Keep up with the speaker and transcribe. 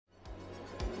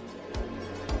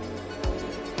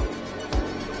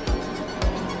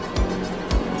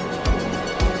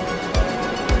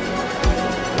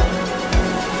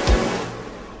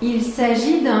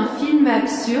s'agit d'un film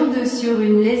absurde sur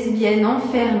une lesbienne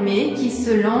enfermée qui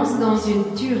se lance dans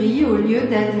une tuerie au lieu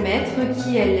d'admettre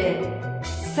qui elle est.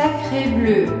 Sacré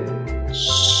bleu.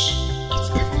 Shh, it's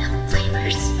the film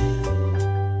flavors.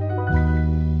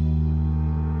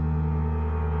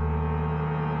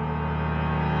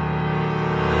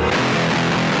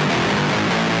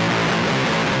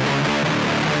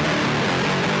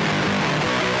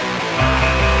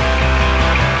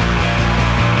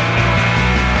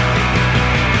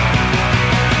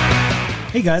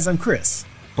 Hey guys, I'm Chris.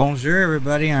 Bonjour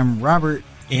everybody, I'm Robert.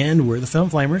 And we're the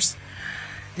Film Flamers.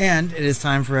 And it is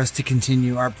time for us to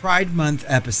continue our Pride Month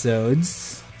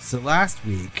episodes. So last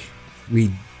week,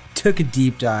 we took a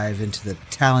deep dive into the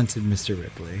talented Mr.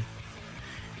 Ripley.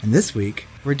 And this week,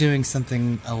 we're doing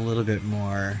something a little bit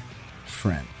more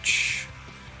French.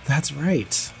 That's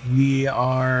right. We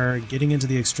are getting into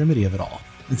the extremity of it all.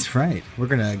 That's right. We're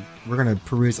gonna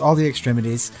peruse all the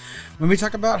extremities when we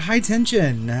talk about High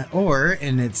Tension, or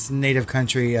in its native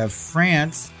country of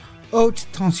France, Haute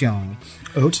Tension.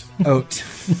 Haute.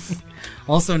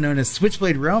 Also known as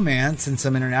Switchblade Romance in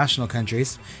some international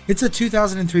countries. It's a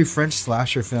 2003 French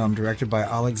slasher film directed by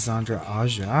Alexandre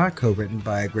Aja, co-written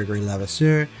by Grégory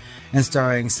Levasseur, and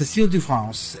starring Cécile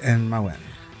and Maïwenn.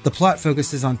 The plot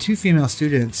focuses on two female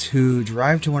students who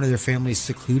drive to one of their family's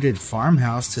secluded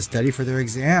farmhouse to study for their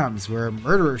exams, where a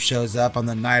murderer shows up on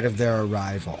the night of their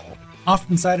arrival.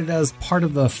 Often cited as part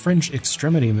of the French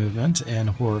extremity movement in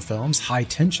horror films, High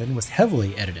Tension was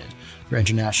heavily edited for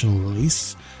international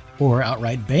release or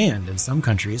outright banned in some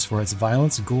countries for its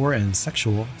violence, gore, and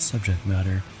sexual subject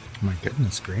matter. My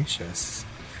goodness gracious.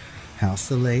 How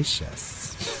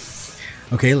salacious.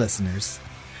 Okay, listeners.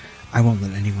 I won't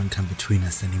let anyone come between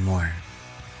us anymore.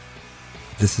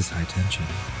 This is High Tension.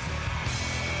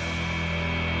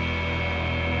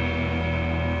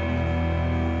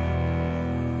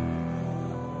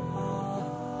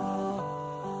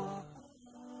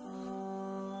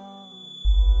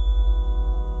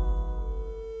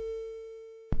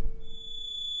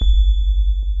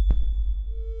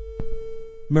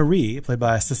 Marie, played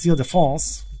by Cécile de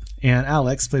France, and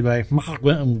Alex, played by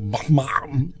however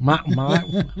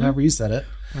you said it.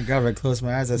 Oh my God, if I closed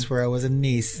my eyes, I swear I was a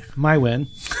niece. Maïwenn,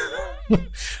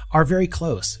 are very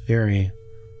close. Very,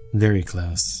 very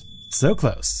close. So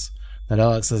close that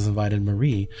Alex has invited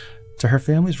Marie to her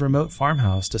family's remote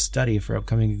farmhouse to study for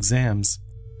upcoming exams.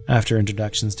 After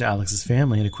introductions to Alex's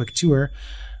family and a quick tour,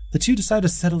 the two decide to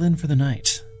settle in for the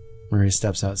night. Marie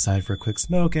steps outside for a quick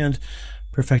smoke and,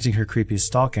 perfecting her creepy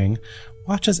stalking,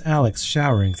 watches Alex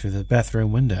showering through the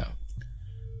bathroom window.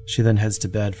 She then heads to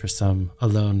bed for some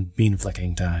alone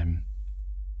bean-flicking time.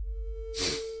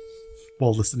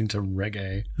 While listening to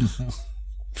reggae.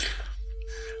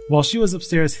 While she was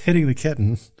upstairs hitting the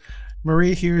kitten,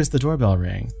 Marie hears the doorbell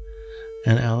ring,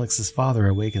 and Alex's father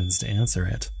awakens to answer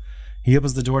it. He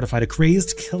opens the door to find a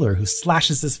crazed killer who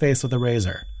slashes his face with a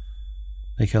razor.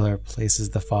 The killer places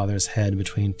the father's head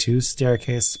between two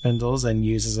staircase spindles and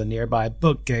uses a nearby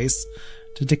bookcase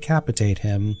to decapitate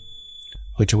him,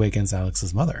 which awakens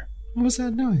Alex's mother. What was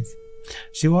that noise?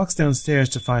 She walks downstairs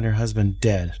to find her husband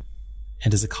dead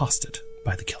and is accosted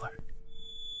by the killer.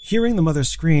 Hearing the mother's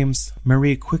screams,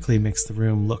 Marie quickly makes the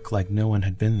room look like no one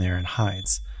had been there and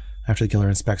hides. After the killer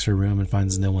inspects her room and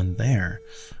finds no one there,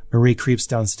 Marie creeps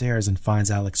downstairs and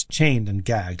finds Alex chained and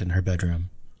gagged in her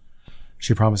bedroom.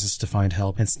 She promises to find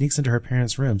help and sneaks into her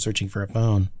parents' room searching for a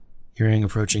phone. Hearing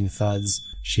approaching thuds,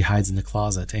 she hides in the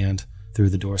closet and,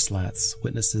 through the door slats,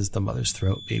 witnesses the mother's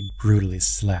throat be brutally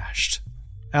slashed.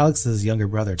 Alex's younger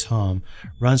brother, Tom,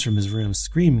 runs from his room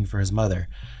screaming for his mother,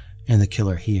 and the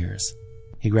killer hears.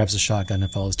 He grabs a shotgun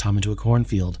and follows Tom into a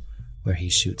cornfield, where he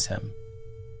shoots him.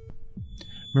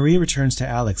 Marie returns to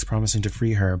Alex, promising to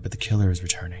free her, but the killer is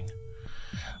returning.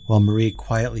 While Marie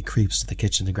quietly creeps to the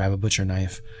kitchen to grab a butcher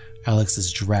knife, Alex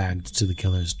is dragged to the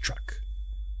killer's truck.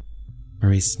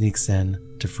 Marie sneaks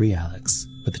in to free Alex,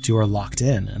 but the two are locked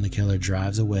in and the killer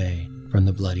drives away from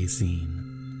the bloody scene.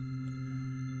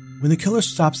 When the killer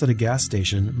stops at a gas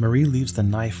station, Marie leaves the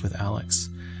knife with Alex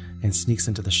and sneaks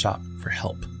into the shop for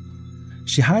help.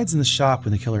 She hides in the shop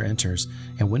when the killer enters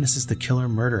and witnesses the killer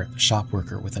murder the shop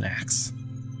worker with an axe.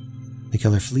 The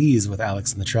killer flees with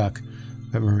Alex in the truck,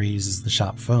 but Marie uses the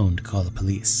shop phone to call the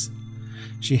police.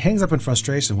 She hangs up in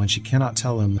frustration when she cannot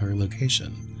tell him her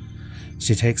location.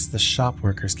 She takes the shop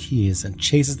worker's keys and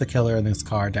chases the killer in his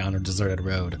car down a deserted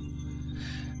road.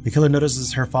 The killer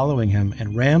notices her following him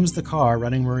and rams the car,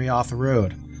 running Marie off the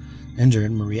road.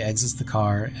 Injured, Marie exits the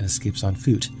car and escapes on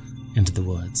foot into the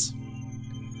woods.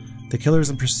 The killer is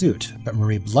in pursuit, but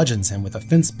Marie bludgeons him with a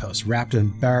fence post wrapped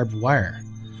in barbed wire.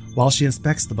 While she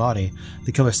inspects the body,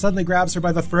 the killer suddenly grabs her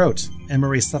by the throat, and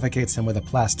Marie suffocates him with a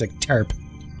plastic tarp.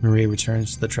 Marie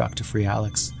returns to the truck to free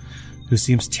Alex, who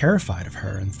seems terrified of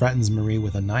her and threatens Marie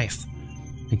with a knife,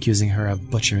 accusing her of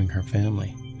butchering her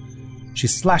family. She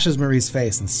slashes Marie's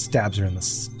face and stabs her in the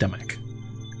stomach.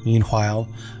 Meanwhile,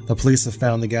 the police have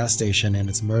found the gas station and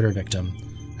its murder victim.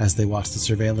 As they watch the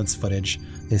surveillance footage,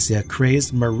 they see a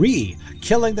crazed Marie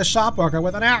killing the shop worker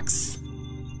with an axe.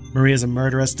 Marie is a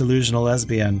murderous, delusional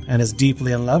lesbian and is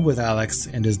deeply in love with Alex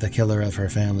and is the killer of her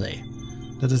family.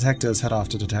 The detectives head off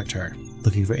to detect her,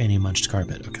 looking for any munched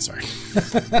carpet. Okay, sorry.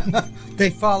 They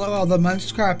follow all the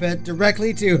munched carpet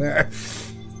directly to her.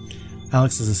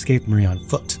 Alex has escaped Marie on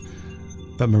foot,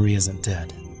 but Marie isn't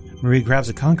dead. Marie grabs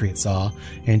a concrete saw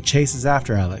and chases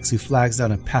after Alex, who flags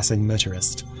down a passing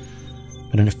motorist.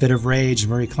 But in a fit of rage,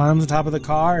 Marie climbs on top of the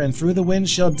car and through the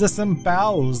windshield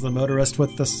disembowels the motorist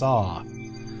with the saw.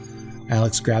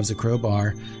 Alex grabs a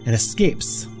crowbar and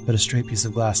escapes, but a stray piece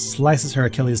of glass slices her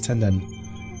Achilles tendon.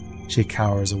 She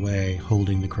cowers away,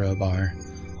 holding the crowbar,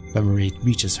 but Marie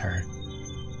reaches her.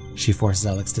 She forces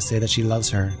Alex to say that she loves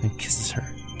her and kisses her,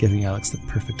 giving Alex the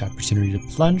perfect opportunity to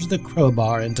plunge the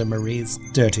crowbar into Marie's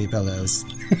dirty pillows.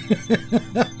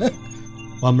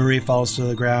 While Marie falls to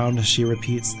the ground, she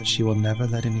repeats that she will never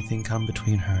let anything come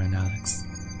between her and Alex.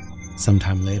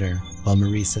 Sometime later, while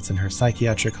Marie sits in her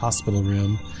psychiatric hospital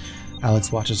room,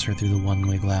 Alex watches her through the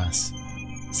one-way glass.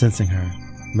 Sensing her,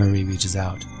 Marie reaches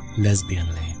out,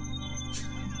 lesbianly.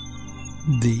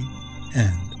 The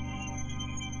end.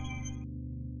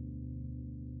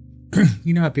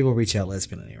 You know how people reach out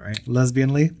lesbianly, right?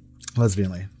 Lesbianly?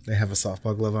 Lesbianly. They have a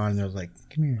softball glove on and they're like,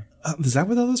 come here. Is that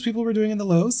what all those people were doing in the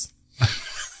Lowe's?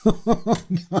 Oh,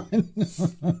 God.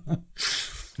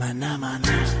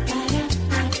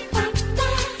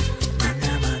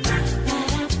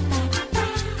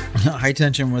 High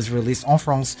Tension was released en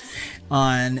France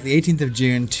on the 18th of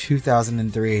June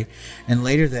 2003, and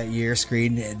later that year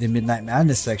screened the Midnight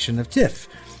Madness section of TIFF,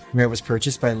 where it was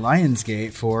purchased by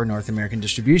Lionsgate for North American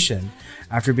distribution.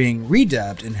 After being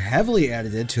redubbed and heavily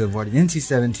edited to avoid an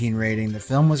NC-17 rating, the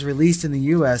film was released in the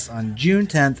US on June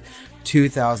 10th,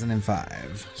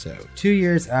 2005. So 2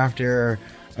 years after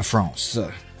France.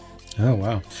 Oh,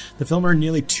 wow. The film earned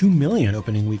nearly $2 million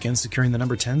opening weekend, securing the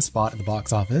number 10 spot at the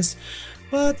box office.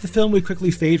 But the film would quickly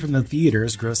fade from the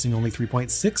theaters, grossing only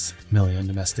 $3.6 million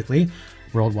domestically.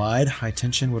 Worldwide, High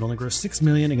Tension would only gross $6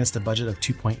 million against a budget of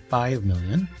 $2.5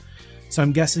 million. So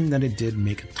I'm guessing that it did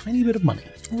make a tiny bit of money.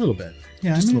 A little bit.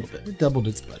 Yeah, just a little bit. It doubled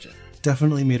its budget.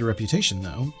 Definitely made a reputation,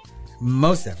 though.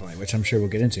 Most definitely, which I'm sure we'll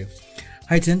get into.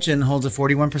 High Tension holds a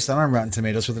 41% on Rotten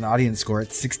Tomatoes with an audience score at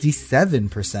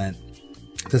 67%.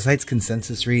 The site's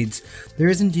consensus reads, "There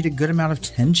is indeed a good amount of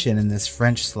tension in this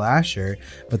French slasher,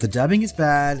 but the dubbing is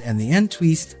bad and the end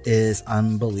twist is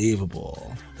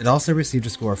unbelievable." It also received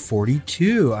a score of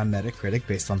 42 on Metacritic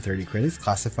based on 30 critics,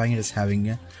 classifying it as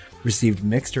having received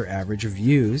mixed or average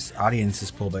reviews. Audiences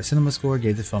polled by CinemaScore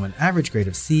gave the film an average grade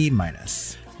of C-.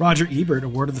 Roger Ebert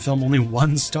awarded the film only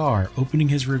 1 star, opening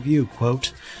his review,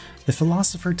 quote, "The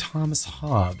philosopher Thomas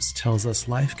Hobbes tells us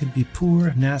life can be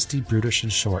poor, nasty, brutish,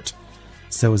 and short.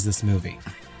 So is this movie."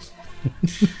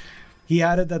 He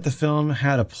added that the film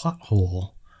had a plot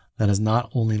hole that is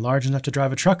not only large enough to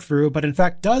drive a truck through, but in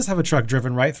fact does have a truck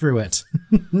driven right through it.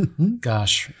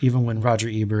 Gosh, even when Roger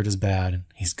Ebert is bad,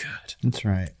 he's good. That's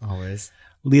right, always.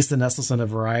 Lisa Nesselson of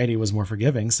Variety was more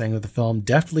forgiving, saying that the film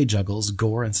deftly juggles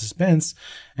gore and suspense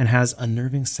and has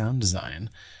unnerving sound design,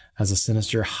 has a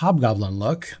sinister hobgoblin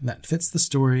look that fits the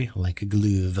story like a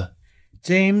glove.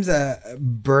 James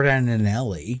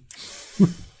Berardinelli.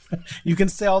 You can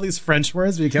say all these French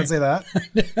words, but you can't say that.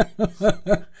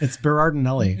 It's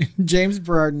Berardinelli. James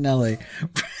Berardinelli.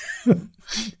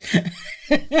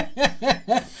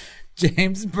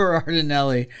 James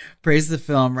Berardinelli praised the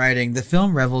film, writing, "The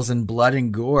film revels in blood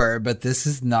and gore, but this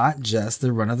is not just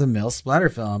the run-of-the-mill splatter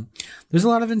film. There's a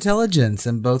lot of intelligence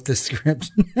in both the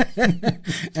script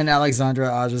and Alexandre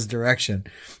Aja's direction.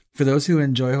 For those who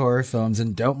enjoy horror films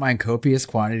and don't mind copious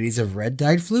quantities of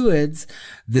red-dyed fluids,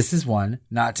 this is one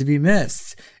not to be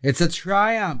missed. It's a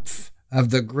triumph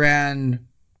of the grand..."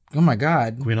 Oh my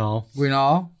God. Guinal.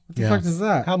 What the fuck is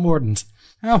that? How mordant.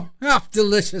 How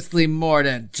deliciously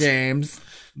mordant, James.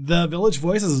 The Village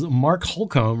Voice's Mark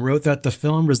Holcomb wrote that the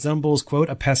film resembles, quote,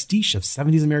 "a pastiche of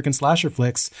 70s American slasher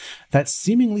flicks that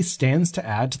seemingly stands to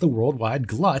add to the worldwide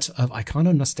glut of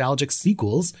icono-nostalgic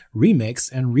sequels, remakes,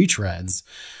 and retreads,"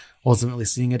 ultimately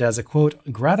seeing it as a, quote,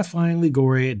 "gratifyingly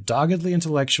gory, doggedly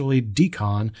intellectually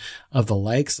decon of the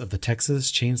likes of the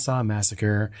Texas Chainsaw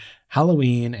Massacre,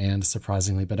 Halloween, and,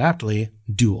 surprisingly but aptly,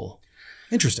 Duel."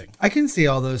 Interesting. I can see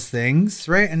all those things,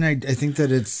 right? And I think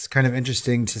that it's kind of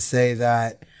interesting to say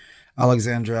that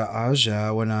Alexandre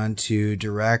Aja went on to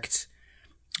direct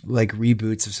like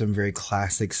reboots of some very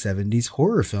classic 70s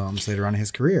horror films later on in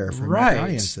his career for American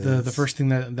audiences. The first thing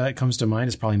that comes to mind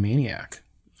is probably Maniac.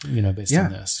 Based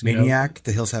on this. Maniac,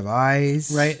 The Hills Have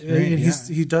Eyes. Right. And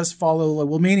he does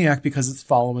follow, Maniac because it's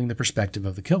following the perspective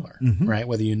of the killer, right?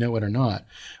 Whether you know it or not,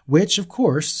 which of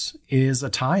course is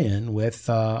a tie-in with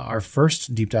our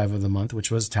first deep dive of the month, which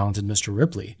was Talented Mr.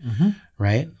 Ripley,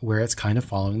 right? Where it's kind of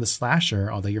following the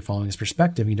slasher, although you're following his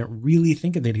perspective. You don't really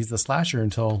think that he's the slasher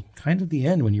until kind of the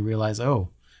end when you realize, oh,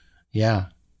 yeah.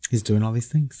 He's doing all these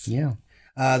things. Yeah.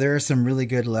 There are some really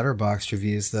good Letterboxd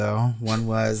reviews, though. One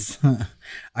was,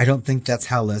 I don't think that's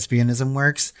how lesbianism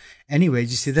works. Anyway,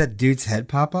 did you see that dude's head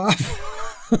pop off?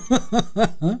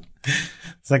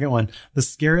 Second one, the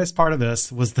scariest part of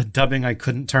this was the dubbing I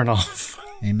couldn't turn off.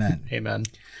 Amen. Amen.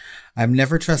 I'm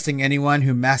never trusting anyone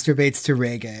who masturbates to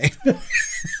reggae.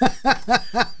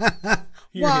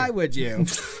 Why would you?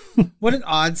 What an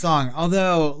odd song.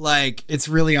 Although, like, it's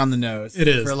really on the nose. It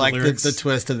is. For, like, the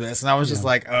twist of this. And I was just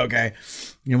like, okay.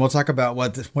 We'll talk about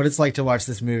what it's like to watch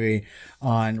this movie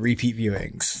on repeat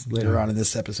viewings later on in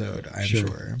this episode, I'm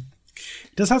sure.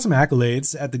 It does have some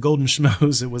accolades. At the Golden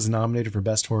Schmoes, it was nominated for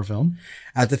Best Horror Film.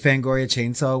 At the Fangoria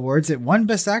Chainsaw Awards, it won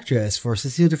Best Actress for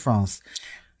Cécile de France.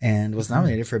 And was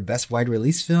nominated for Best Wide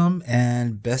Release Film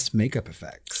and Best Makeup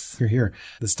Effects. Here.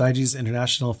 The Styges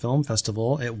International Film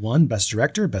Festival, it won Best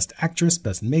Director, Best Actress,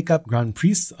 Best Makeup, Grand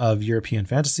Prix of European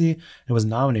Fantasy. It was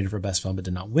nominated for Best Film, but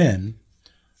did not win.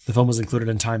 The film was included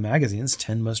in Time Magazine's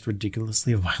 10 Most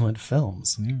Ridiculously Violent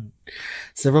Films.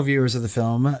 Several viewers of the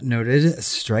film noted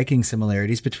striking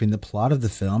similarities between the plot of the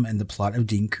film and the plot of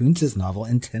Dean Koontz's novel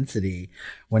Intensity.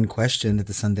 When questioned at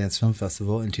the Sundance Film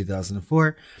Festival in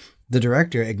 2004, the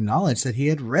director acknowledged that he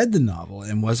had read the novel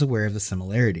and was aware of the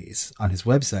similarities. On his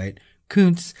website,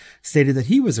 Koontz stated that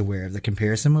he was aware of the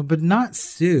comparison but would not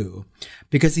sue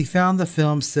because he found the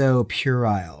film so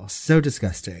puerile, so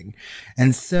disgusting,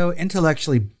 and so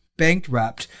intellectually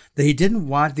bankrupt that he didn't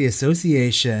want the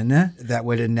association that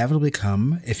would inevitably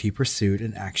come if he pursued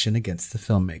an action against the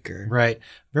filmmaker. Right.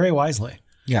 Very wisely.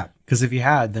 Yeah. Because if he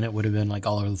had, then it would have been like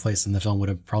all over the place and the film would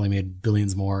have probably made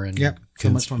billions more. And so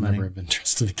much more money. Never have been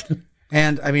interested again.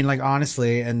 And I mean, like,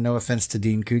 honestly, and no offense to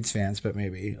Dean Koontz fans, but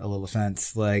maybe a little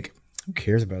offense, like, who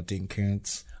cares about Dean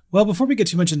Koontz? Well, before we get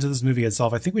too much into this movie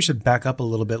itself, I think we should back up a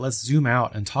little bit. Let's zoom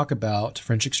out and talk about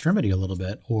French Extremity a little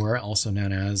bit, or also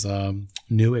known as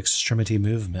New Extremity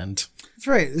Movement. That's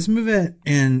right. This movement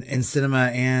in cinema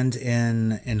and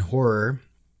in horror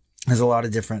has a lot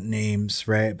of different names,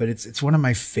 right? But it's one of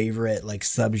my favorite like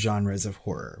subgenres of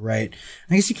horror, right?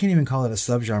 I guess you can't even call it a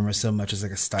subgenre so much as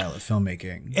like a style of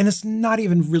filmmaking. And it's not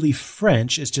even really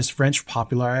French. It's just French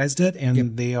popularized it,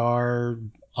 and they are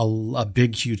a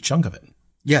big, huge chunk of it.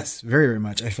 Yes, very, very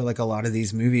much. I feel like a lot of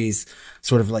these movies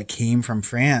sort of like came from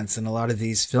France, and a lot of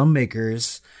these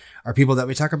filmmakers are people that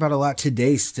we talk about a lot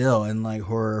today still in like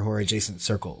horror adjacent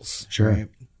circles. Sure. Right?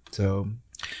 So...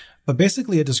 But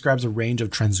basically, it describes a range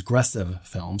of transgressive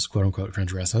films, quote unquote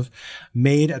transgressive,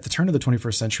 made at the turn of the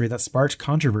 21st century that sparked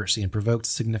controversy and provoked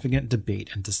significant debate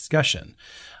and discussion.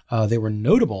 They were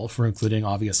notable for including,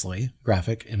 obviously,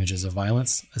 graphic images of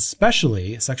violence,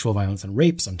 especially sexual violence and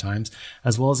rape sometimes,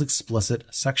 as well as explicit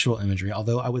sexual imagery,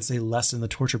 although I would say less in the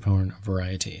torture porn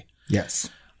variety. Yes.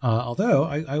 Although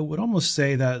I would almost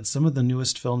say that some of the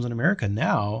newest films in America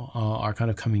now are kind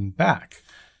of coming back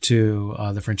to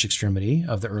the French Extremity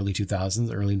of the early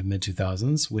 2000s, early to mid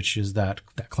 2000s, which is that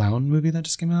clown movie that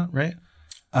just came out, right?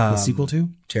 The sequel to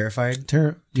Terrified?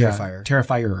 Terrifier.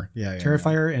 Terrifier.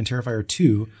 Terrifier and Terrifier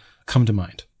 2 come to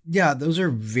mind. Yeah, those are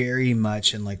very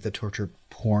much in like the torture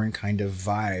porn kind of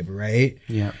vibe, right?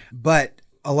 Yeah. But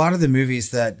a lot of the movies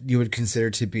that you would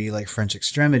consider to be like French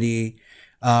Extremity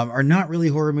are not really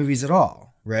horror movies at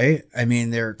all, right? I mean,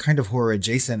 they're kind of horror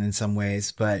adjacent in some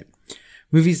ways, but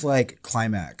movies like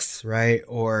Climax, right,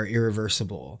 or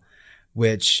Irreversible,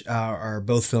 which are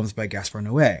both films by Gaspar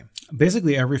Noé.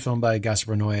 Basically, every film by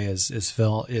Gaspar Noé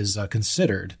is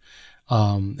considered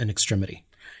an extremity.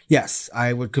 Yes,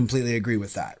 I would completely agree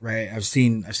with that. Right, I've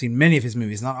seen many of his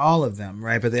movies, not all of them,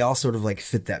 right, but they all sort of like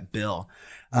fit that bill.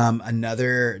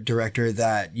 Another director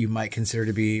that you might consider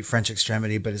to be French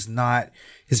Extremity, but is not.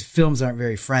 His films aren't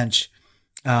very French.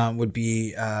 Would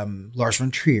be Lars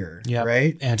von Trier,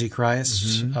 right?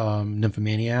 Antichrist,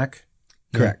 Nymphomaniac.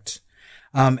 Correct.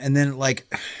 And then,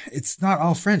 like, it's not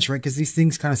all French, right? Because these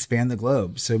things kind of span the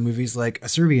globe. So movies like a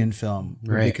Serbian film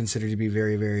would be considered to be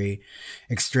very, very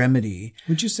extremity.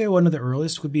 Would you say one of the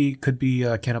earliest could be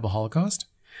Cannibal Holocaust?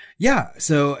 Yeah.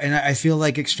 So, and I feel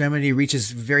like extremity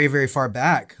reaches very, very far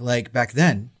back, like back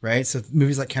then, right? So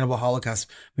movies like Cannibal Holocaust,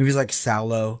 movies like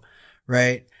Sallow,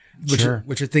 right?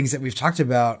 Which are things that we've talked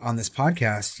about on this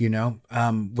podcast,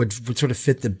 would sort of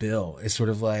fit the bill. It's sort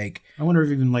of like, I wonder if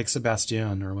even like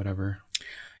Sebastian or whatever.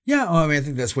 Yeah, well, I mean, I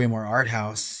think that's way more art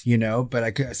house, but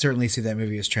I could certainly see that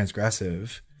movie as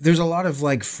transgressive. There's a lot of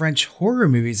like French horror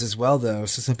movies as well, though.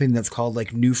 So something that's called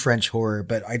like New French Horror,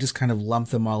 but I just kind of lump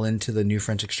them all into the New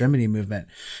French Extremity movement.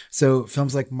 So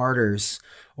films like Martyrs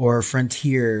or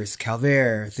Frontiers,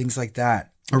 Calvaire, things like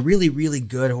that are really, really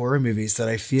good horror movies that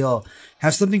I feel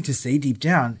have something to say deep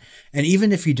down. And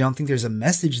even if you don't think there's a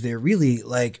message there, really,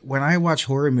 like when I watch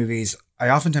horror movies, I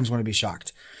oftentimes want to be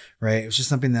shocked. Right. It's just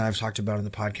something that I've talked about on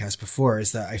the podcast before,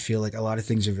 is that I feel like a lot of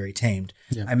things are very tamed.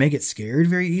 Yeah. I may get scared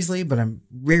very easily, but I'm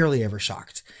rarely ever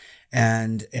shocked.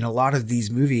 And in a lot of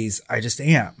these movies, I just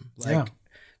am. Like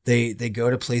they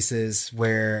go to places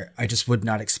where I just would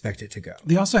not expect it to go.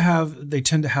 They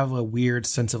tend to have a weird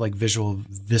sense of like visual,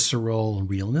 visceral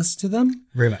realness to them.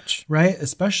 Very much. Right.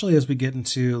 Especially as we get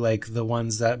into like the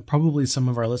ones that probably some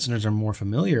of our listeners are more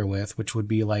familiar with, which would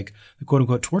be like the quote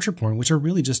unquote torture porn, which are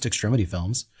really just extremity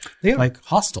films. They are. Like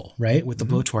Hostel, right? With the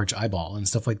blowtorch eyeball and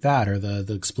stuff like that, or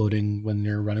the exploding when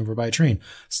you're run over by a train.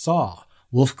 Saw,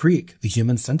 Wolf Creek, The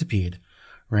Human Centipede,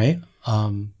 right?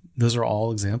 Those are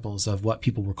all examples of what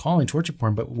people were calling torture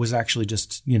porn, but was actually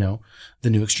just, the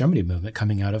new extremity movement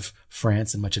coming out of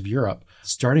France and much of Europe,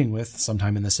 starting with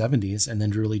sometime in the 70s and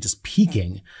then really just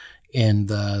peaking in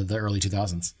the early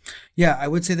 2000s. Yeah, I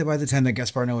would say that by the time that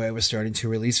Gaspar Noé was starting to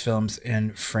release films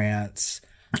in France,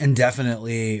 and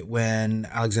definitely when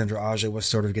Alexandre Aja was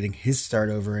sort of getting his start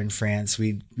over in France,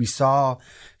 we saw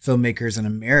filmmakers in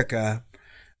America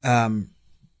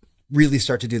really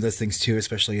start to do those things too,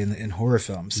 especially in horror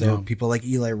films. So people like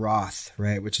Eli Roth,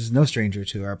 right, which is no stranger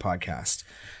to our podcast.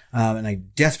 And I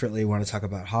desperately want to talk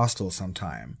about Hostel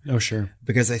sometime. Oh, sure.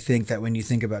 Because I think that when you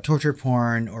think about torture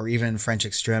porn or even French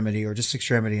extremity or just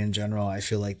extremity in general, I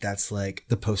feel like that's like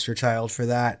the poster child for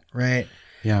that, right?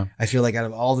 Yeah. I feel like out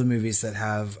of all the movies that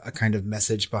have a kind of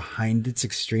message behind its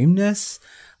extremeness,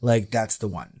 like that's the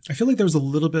one. I feel like there was a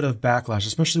little bit of backlash,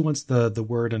 especially once the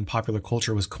word in popular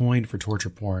culture was coined for torture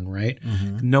porn, right?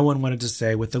 Mm-hmm. No one wanted to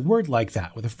say with a word like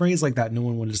that, with a phrase like that, no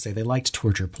one wanted to say they liked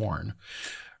torture porn,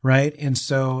 right? And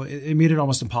so it made it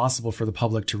almost impossible for the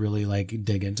public to really like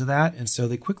dig into that. And so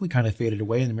they quickly kind of faded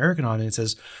away in the American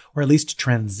audiences, or at least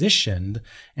transitioned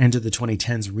into the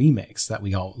 2010s remakes that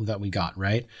we got,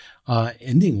 right?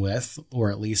 Ending with, or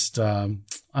at least I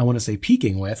want to say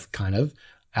peaking with, kind of,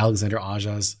 Alexandre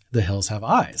Aja's The Hills Have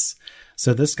Eyes.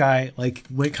 So this guy like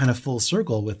went kind of full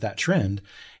circle with that trend.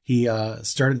 He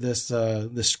started this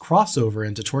crossover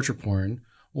into torture porn,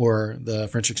 or the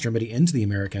French extremity into the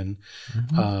American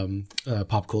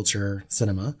pop culture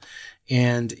cinema,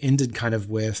 and ended kind of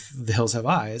with The Hills Have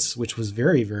Eyes, which was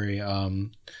very, very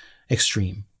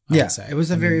extreme. I would say. It was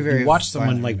a very, very you watch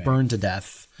someone like burn to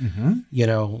death,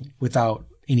 without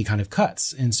any kind of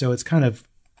cuts, and so it's kind of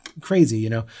crazy,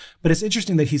 but it's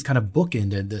interesting that he's kind of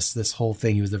bookended this whole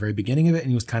thing. He was the very beginning of it, and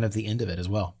he was kind of the end of it as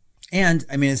well. And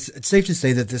I mean, it's safe to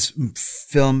say that this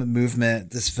filmmaking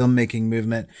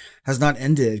movement has not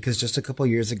ended, because just a couple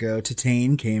of years ago,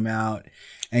 Titane came out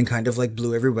and kind of like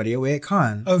blew everybody away at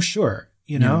Cannes. Oh, sure.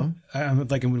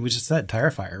 Like we just said,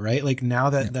 Terrifier, right? Like now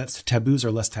that's taboos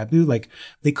are less taboo. Like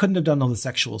they couldn't have done all the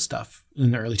sexual stuff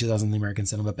in the early 2000s in the American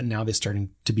cinema, but now they're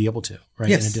starting to be able to, right?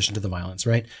 Yes. In addition to the violence,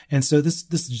 right? And so this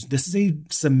is a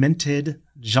cemented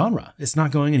genre. It's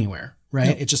not going anywhere, right?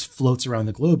 No. It just floats around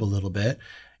the globe a little bit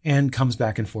and comes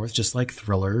back and forth, just like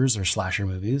thrillers or slasher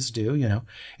movies do.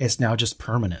 It's now just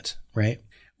permanent, right?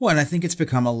 Well, and I think it's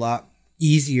become a lot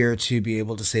easier to be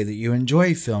able to say that you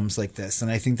enjoy films like this.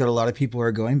 And I think that a lot of people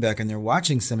are going back and they're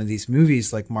watching some of these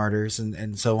movies like Martyrs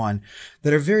and so on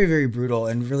that are very, very brutal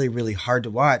and really, really hard to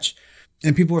watch.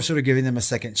 And people are sort of giving them a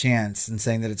second chance and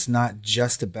saying that it's not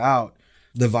just about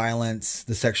the violence,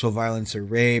 the sexual violence or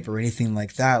rape or anything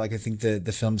like that. Like I think the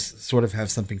films sort of have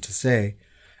something to say,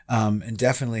 and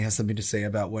definitely has something to say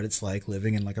about what it's like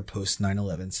living in like a post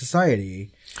 9/11 society.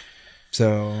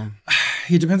 So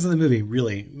it depends on the movie,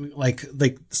 really. Like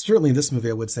certainly this movie,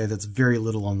 I would say that's very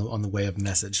little on the way of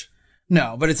message.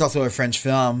 No, but it's also a French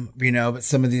film, But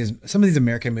some of these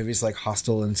American movies like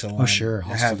Hostel and so on. Oh, sure,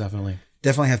 Hostel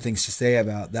definitely have things to say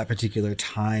about that particular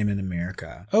time in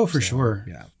America. Oh, for sure.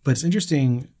 Yeah, but it's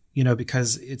interesting,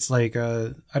 because it's like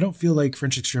I don't feel like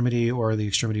French extremity or the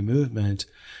extremity movement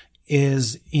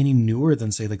is any newer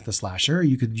than, say, like the slasher.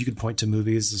 You could point to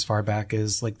movies as far back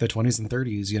as like the 20s and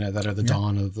 30s, that are the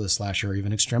dawn of the slasher or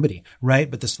even extremity,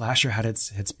 right? But the slasher had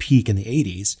its peak in the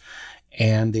 80s.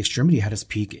 And The Extremity had its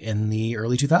peak in the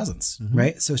early 2000s,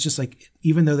 right? So it's just like,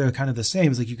 even though they're kind of the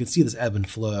same, it's like you can see this ebb and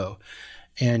flow.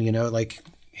 And, you know, like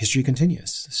history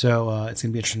continues. So it's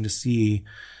going to be interesting to see,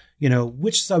 you know,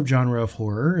 which subgenre of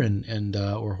horror and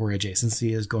or horror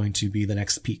adjacency is going to be the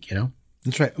next peak, you know?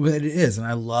 That's right. Well, it is. And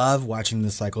I love watching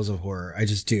the cycles of horror. I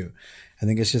just do. I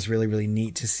think it's just really, really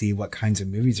neat to see what kinds of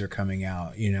movies are coming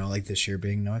out, you know, like this year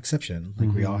being no exception.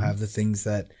 Like we all have the things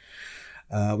that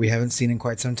we haven't seen in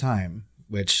quite some time,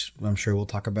 which I'm sure we'll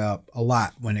talk about a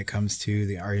lot when it comes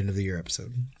to our end of the year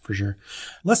episode. For sure.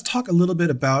 Let's talk a little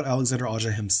bit about Alexandre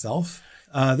Aja himself.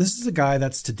 This is a guy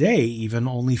that's today even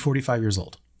only 45 years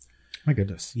old. My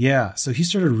goodness. Yeah. So he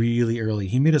started really early.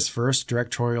 He made his first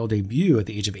directorial debut at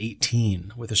the age of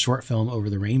 18 with a short film, Over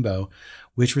the Rainbow,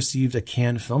 which received a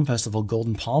Cannes Film Festival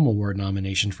Golden Palm Award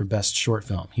nomination for Best Short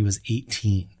Film. He was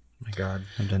 18. My God,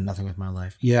 I've done nothing with my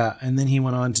life. Yeah. And then he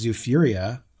went on to do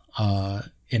Furia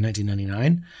in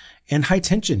 1999 and High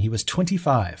Tension. He was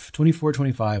 25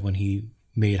 when he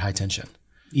made High Tension.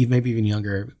 Maybe even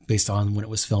younger based on when it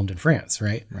was filmed in France,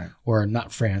 right? Right. Or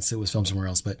not France, it was filmed somewhere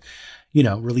else, but, you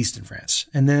know, released in France.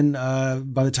 And then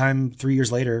by the time 3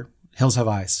 years later, Hills Have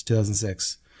Eyes,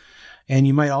 2006. And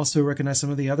you might also recognize some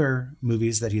of the other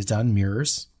movies that he's done,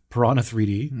 Mirrors, Piranha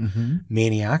 3D,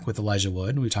 Maniac with Elijah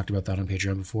Wood. We talked about that on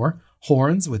Patreon before.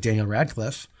 Horns with Daniel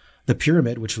Radcliffe. The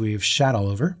Pyramid, which we've shat all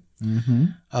over.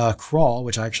 Crawl,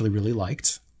 which I actually really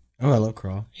liked. Oh, I love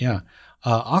Crawl. Yeah.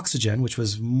 Oxygen, which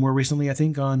was more recently, I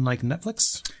think, on like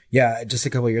Netflix. Yeah, just a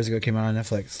couple of years ago, it came out on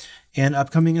Netflix. And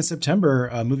upcoming in September,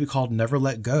 a movie called Never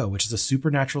Let Go, which is a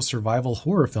supernatural survival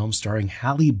horror film starring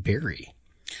Halle Berry.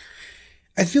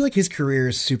 I feel like his career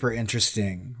is super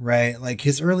interesting, right? Like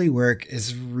his early work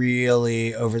is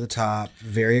really over the top,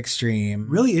 very extreme.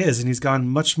 Really is. And he's gone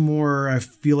much more, I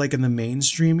feel like, in the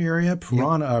mainstream area.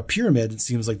 Pyramid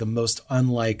seems like the most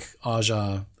unlike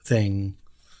Aja thing.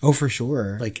 Oh, for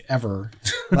sure. Like ever.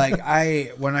 Like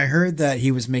when I heard that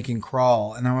he was making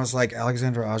Crawl and I was like,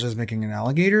 Alexandre Aja is making an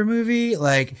alligator movie.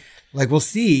 Like we'll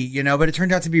see, you know, but it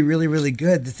turned out to be really, really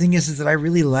good. The thing is that I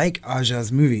really like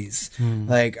Aja's movies.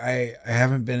 Like I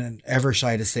haven't been ever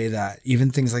shy to say that.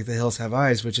 Even things like The Hills Have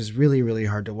Eyes, which is really, really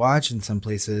hard to watch in some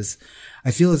places,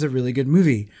 I feel is a really good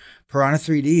movie. Piranha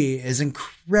 3D is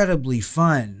incredibly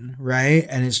fun, right?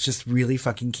 And it's just really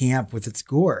fucking camp with its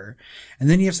gore. And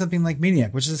then you have something like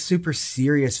Maniac, which is a super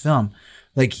serious film.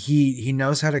 Like he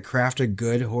knows how to craft a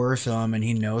good horror film and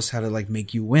he knows how to like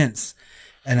make you wince.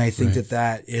 And I think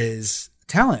that is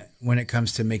talent when it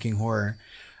comes to making horror.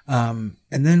 And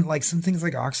then like some things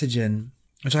like Oxygen,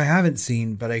 which I haven't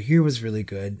seen, but I hear was really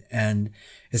good and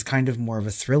is kind of more of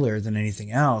a thriller than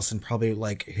anything else. And probably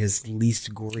like his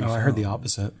least gory film. I heard the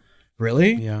opposite.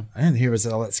 Really? Yeah. I didn't hear it was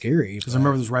all that scary. Because I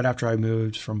remember it was right after I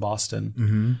moved from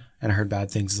Boston and I heard bad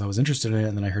things as I was interested in it.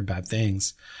 And then I heard bad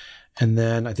things. And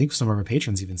then I think some of our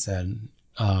patrons even said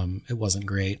it wasn't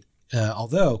great.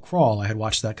 Although Crawl, I had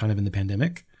watched that kind of in the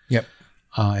pandemic. Yep.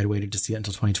 I had waited to see it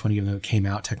until 2020, even though it came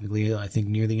out technically, I think,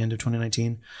 near the end of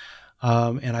 2019.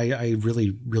 And I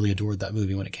really, really adored that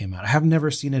movie when it came out. I have never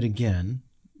seen it again,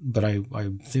 but I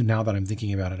think now that I'm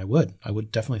thinking about it, I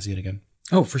would definitely see it again.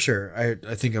 Oh, for sure.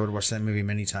 I think I would watch that movie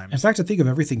many times. In fact, I think of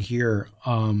everything here,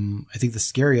 I think the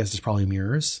scariest is probably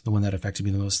Mirrors, the one that affected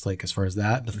me the most, like as far as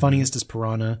that. The funniest is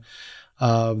Piranha.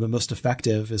 The most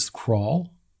effective is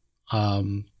Crawl.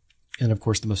 And of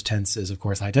course, the most tense is, of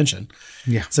course, High Tension.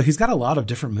 Yeah. So he's got a lot of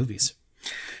different movies.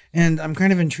 And I'm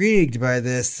kind of intrigued by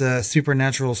this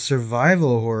supernatural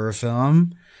survival horror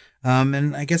film.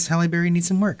 And I guess Halle Berry needs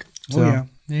some work. So, yeah.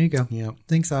 There you go. Yeah.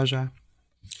 Thanks, Aja.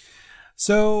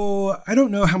 So I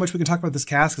don't know how much we can talk about this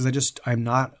cast because I'm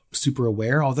not super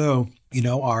aware. Although, you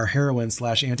know, our heroine /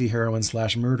 anti-heroine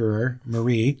 / murderer,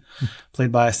 Marie,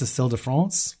 played by Cécile de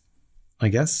France, I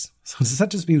guess. So does that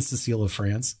just mean Cecile of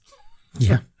France?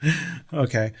 Yeah.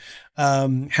 Okay.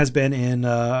 Has been in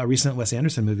a recent Wes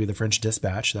Anderson movie, The French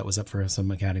Dispatch, that was up for some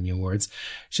Academy Awards.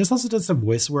 She has also done some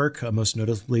voice work, most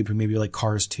notably maybe like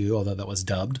Cars 2, although that was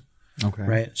dubbed. Okay.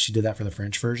 Right. She did that for the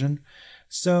French version.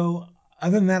 So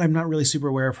other than that, I'm not really super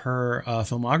aware of her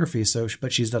filmography.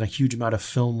 But she's done a huge amount of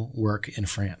film work in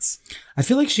France. I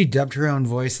feel like she dubbed her own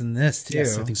voice in this too.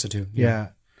 Yes, I think so too. Yeah.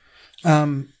 I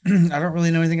don't really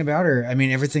know anything about her. I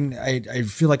mean, everything, I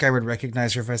feel like I would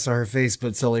recognize her if I saw her face,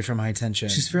 but solely from High Tension.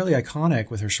 She's fairly iconic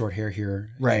with her short hair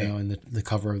here, right? You know, and the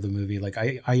cover of the movie. Like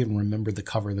I even remember the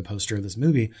cover of the poster of this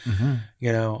movie,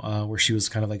 you know, where she was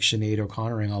kind of like Sinead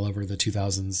O'Connoring all over the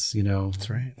 2000s, you know, that's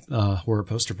right, horror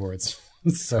poster boards.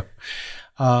 So,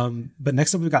 but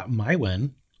next up we've got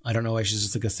Maïwenn. I don't know why she's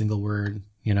just like a single word,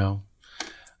 you know,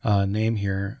 name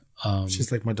here.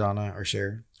 She's like Madonna or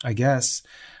Cher, I guess.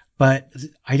 But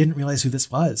I didn't realize who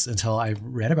this was until I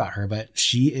read about her. But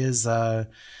she is,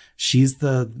 she's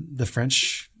the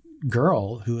French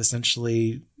girl who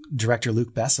essentially director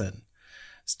Luc Besson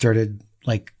started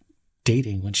like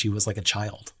dating when she was like a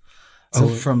child. So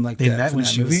from like they met when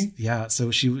she movie? was, so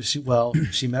she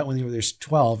met when they were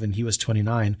 12 and he was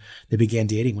 29. They began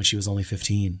dating when she was only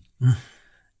 15.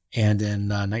 And in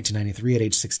 1993, at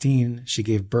age 16, she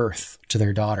gave birth to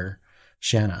their daughter,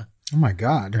 Shanna. Oh my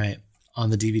God. Right. On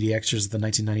the DVD extras of the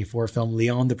 1994 film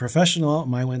Leon the Professional,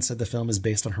 Maïwenn said the film is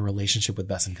based on her relationship with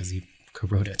Besson because he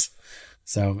co-wrote it.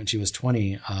 So when she was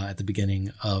 20 at the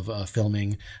beginning of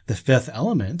filming The Fifth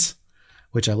Element,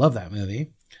 which I love that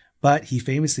movie, but he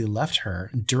famously left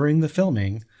her during the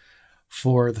filming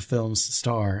for the film's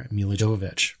star, Mila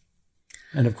Jovovich.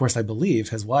 And of course, I believe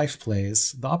his wife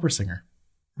plays the opera singer.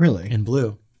 Really? In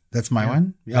Blue. That's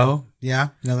Maïwenn? Yeah. Oh, yeah.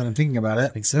 Now that I'm thinking about it. I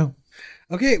think so.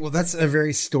 Okay, well, that's a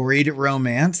very storied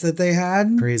romance that they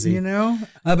had. Crazy. You know?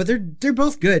 But they're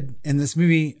both good. In this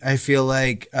movie, I feel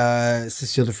like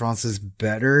Cécile de France is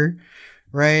better,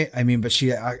 right? I mean, but she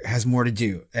has more to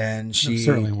do. And she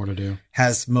certainly more to do.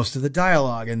 Has most of the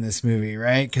dialogue in this movie,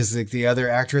 right? Because like, the other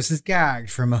actress is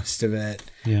gagged for most of it.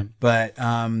 Yeah. But,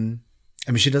 I mean,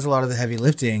 she does a lot of the heavy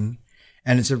lifting.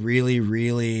 And it's a really,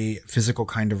 really physical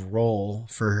kind of role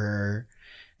for her.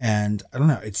 And I don't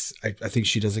know, I think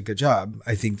she does a good job.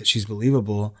 I think that she's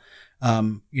believable.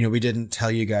 We didn't tell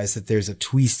you guys that there's a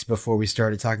twist before we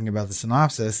started talking about the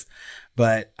synopsis,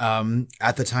 but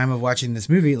at the time of watching this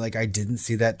movie, like I didn't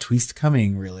see that twist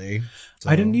coming really.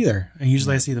 So, I didn't either. And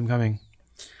usually I see them coming.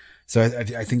 So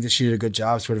I think that she did a good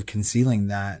job sort of concealing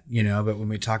that, but when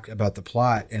we talk about the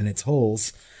plot and its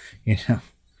holes,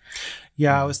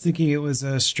 Yeah, I was thinking it was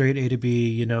a straight A to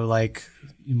B, like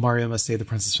Mario must save the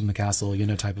princess from the castle,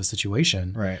 type of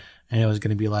situation. Right. And it was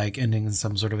going to be like ending in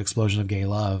some sort of explosion of gay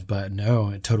love. But no,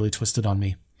 it totally twisted on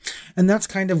me. And that's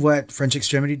kind of what French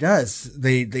Extremity does.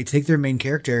 They take their main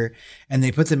character and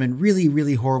they put them in really,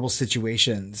 really horrible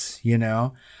situations,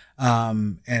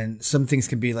 and some things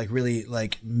can be like really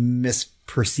like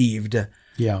misperceived.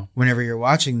 Yeah. Whenever you're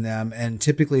watching them. And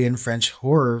typically in French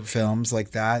horror films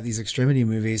like that, these extremity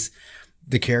movies,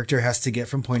 the character has to get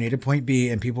from point A to point B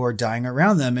and people are dying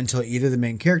around them until either the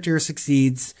main character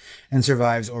succeeds and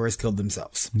survives or is killed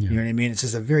themselves. Yeah. You know what I mean? It's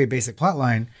just a very basic plot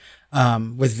line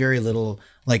with very little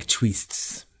like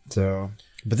twists. So,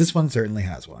 but this one certainly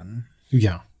has one.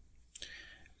 Yeah.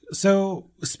 So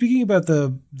speaking about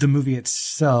the movie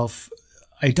itself,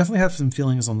 I definitely have some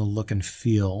feelings on the look and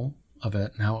feel of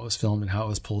it and how it was filmed and how it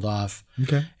was pulled off.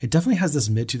 Okay. It definitely has this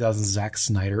mid-2000s Zack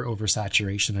Snyder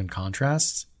oversaturation and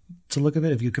contrast to look of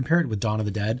it. If you compare it with Dawn of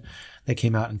the Dead that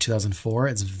came out in 2004,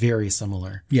 it's very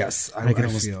similar. Yes. I can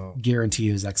almost guarantee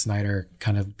you Zack Snyder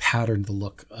kind of patterned the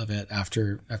look of it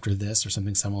after this or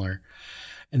something similar.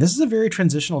 And this is a very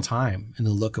transitional time in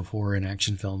the look of horror and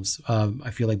action films.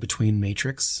 I feel like between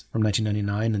Matrix from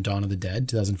 1999 and Dawn of the Dead,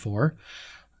 2004,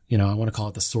 I want to call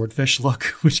it the Swordfish look,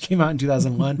 which came out in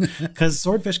 2001, because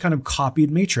Swordfish kind of copied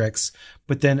Matrix,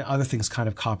 but then other things kind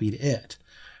of copied it,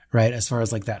 right? As far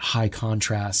as like that high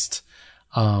contrast,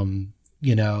 almost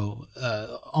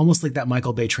like that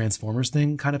Michael Bay Transformers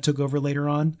thing kind of took over later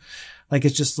on. Like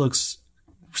it just looks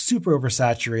super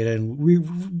oversaturated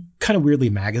and kind of weirdly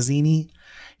magazine-y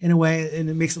in a way, and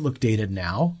it makes it look dated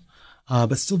now,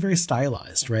 but still very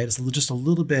stylized, right? It's just a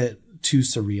little bit too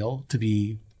surreal to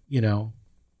be,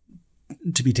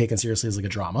 to be taken seriously as like a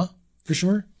drama, for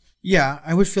sure. Yeah,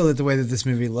 I would feel that the way that this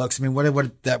movie looks. I mean,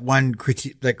 what that one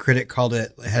critic called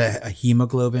it had a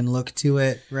hemoglobin look to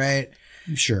it, right?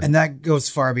 Sure. And that goes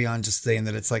far beyond just saying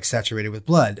that it's like saturated with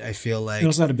blood. I feel like it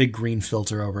also had a big green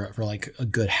filter over it for like a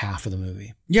good half of the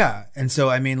movie. Yeah, and so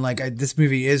I mean, like this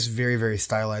movie is very, very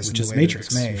stylized, which is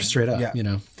Matrix, straight up.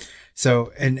 Yeah.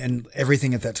 So and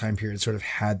everything at that time period sort of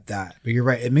had that. But you're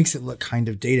right; it makes it look kind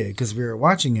of dated because we were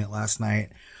watching it last night.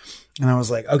 And I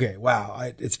was like, okay, wow,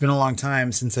 it's been a long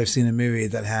time since I've seen a movie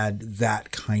that had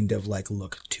that kind of like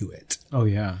look to it. Oh,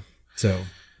 yeah. So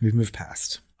we've moved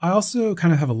past. I also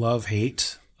kind of have a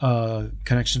love-hate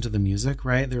connection to the music,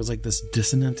 right? There's like this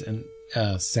dissonant and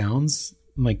sounds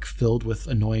like filled with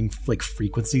annoying like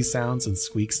frequency sounds and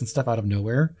squeaks and stuff out of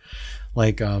nowhere.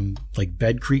 Like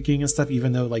bed creaking and stuff,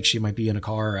 even though like she might be in a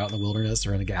car or out in the wilderness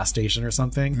or in a gas station or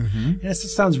something. Mm-hmm. And it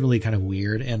just sounds really kind of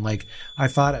weird. And like, I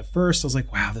thought at first I was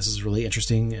like, wow, this is really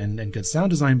interesting and good sound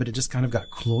design, but it just kind of got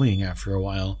cloying after a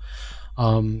while.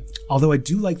 Although I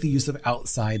do like the use of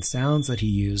outside sounds that he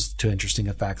used to interesting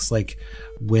effects, like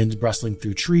wind rustling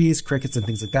through trees, crickets and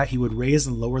things like that. He would raise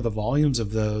and lower the volumes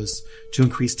of those to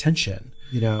increase tension.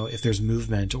 if there's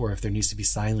movement or if there needs to be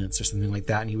silence or something like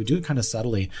that. And he would do it kind of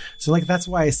subtly. So like, that's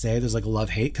why I say there's like a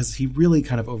love-hate, because he really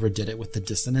kind of overdid it with the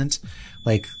dissonant,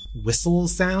 like whistle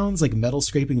sounds, like metal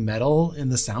scraping metal in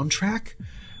the soundtrack,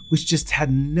 which just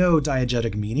had no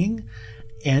diegetic meaning.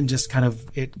 And just kind of,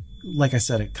 it, like I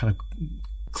said, it kind of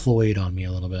cloyed on me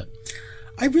a little bit.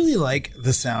 I really like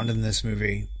the sound in this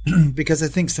movie because I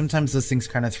think sometimes those things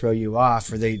kind of throw you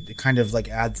off, or they kind of like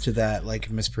add to that like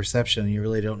misperception. You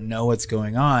really don't know what's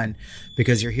going on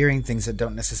because you're hearing things that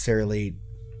don't necessarily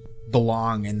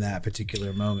belong in that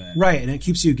particular moment. Right. And it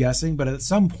keeps you guessing. But at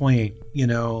some point,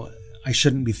 I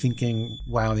shouldn't be thinking,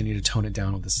 wow, they need to tone it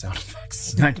down with the sound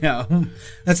effects. I know.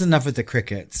 That's enough with the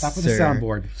crickets. Stop with the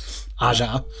soundboard.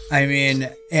 Aja. I mean,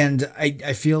 and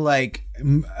I feel like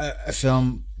a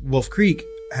film, Wolf Creek,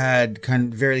 had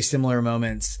kind of very similar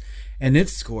moments in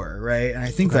its score, right? And I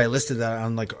think that I listed that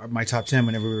on like my top 10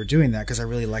 whenever we were doing that, because I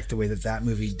really like the way that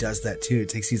movie does that too. It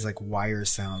takes these like wire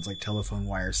sounds, like telephone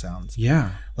wire sounds.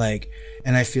 Yeah. Like,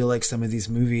 and I feel like some of these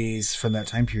movies from that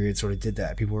time period sort of did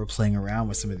that. People were playing around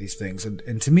with some of these things.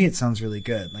 And to me, it sounds really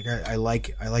good. Like I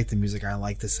like the music. I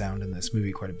like the sound in this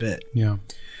movie quite a bit. Yeah.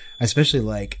 I especially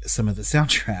like some of the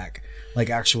soundtrack, like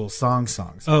actual songs.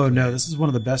 Oh no, this is one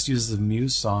of the best uses of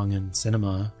Muse song in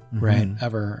cinema, right,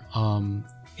 ever.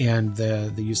 And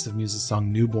the use of Muse's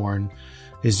song Newborn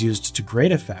is used to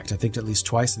great effect. I think at least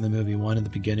twice in the movie, one in the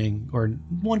beginning, or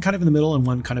one kind of in the middle and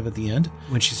one kind of at the end,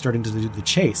 when she's starting to do the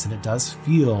chase. And it does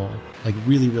feel like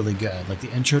really, really good. Like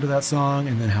the intro to that song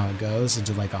and then how it goes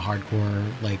into like a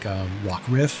hardcore, like rock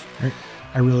riff. Right.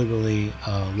 I really, really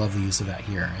love the use of that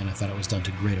here. And I thought it was done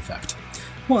to great effect.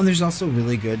 Well, and there's also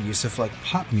really good use of like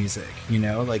pop music,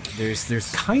 like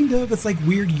there's kind of, it's like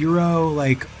weird Euro,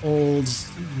 like old,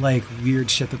 like weird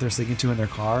shit that they're singing to in their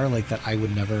car, like that I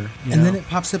would never, and then it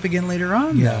pops up again later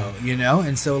on, though,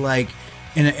 and so like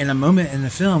in a moment in the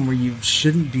film where you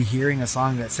shouldn't be hearing a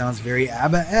song that sounds very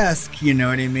ABBA-esque, you know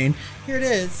what I mean? Here it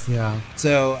is. Yeah.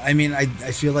 So, I mean, I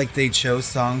feel like they chose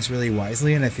songs really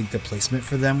wisely, and I think the placement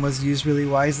for them was used really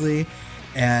wisely.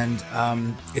 And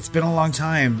it's been a long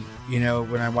time,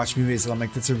 when I watch movies, I'm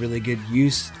like, that's a really good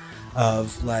use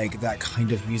of like that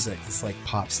kind of music, this like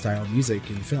pop style music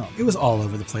in film. It was all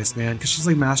over the place, man, because she's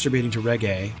like masturbating to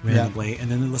reggae randomly, and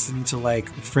then listening to like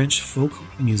French folk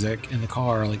music in the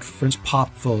car, like French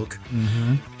pop folk,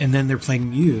 and then they're playing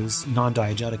Muse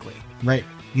non-diegetically. Right.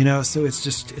 So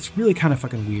it's really kind of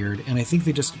fucking weird, and I think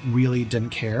they just really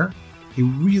didn't care. They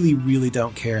really, really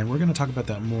don't care, and we're going to talk about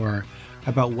that more,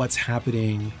 about what's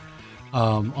happening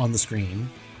on the screen.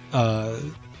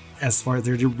 As far as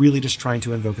they're really just trying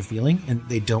to invoke a feeling, and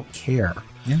they don't care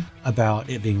about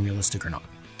it being realistic or not.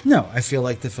 No, I feel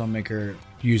like the filmmaker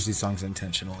used these songs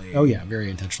intentionally. Oh yeah, very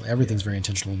intentionally. Everything's very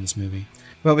intentional in this movie.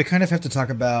 Well, we kind of have to talk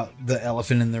about the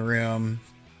elephant in the room,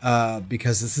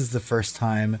 because this is the first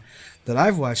time that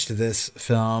I've watched this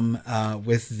film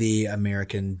with the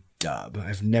American dub.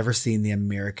 I've never seen the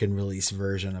American release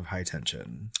version of High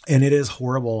Tension, and it is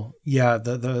horrible. Yeah,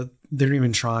 they're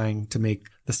even trying to make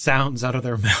the sounds out of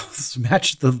their mouths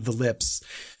match the lips,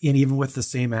 and even with the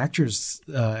same actresses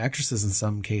in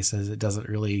some cases, it doesn't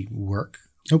really work.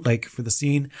 Nope. Like for the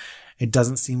scene, it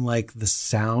doesn't seem like the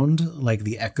sound, like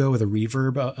the echo or the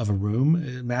reverb of a room,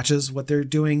 it matches what they're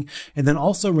doing. And then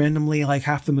also randomly, like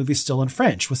half the movie's still in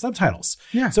French with subtitles.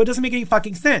 Yeah. So it doesn't make any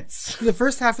fucking sense. For the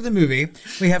first half of the movie,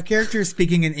 we have characters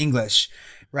speaking in English,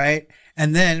 right?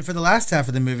 And then for the last half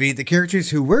of the movie, the characters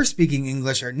who were speaking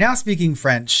English are now speaking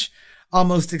French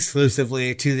almost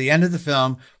exclusively to the end of the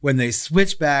film when they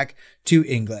switch back to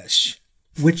English.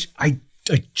 Which I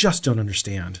just don't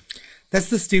understand. That's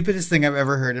the stupidest thing I've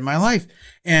ever heard in my life.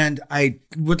 And I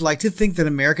would like to think that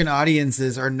American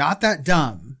audiences are not that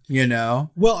dumb,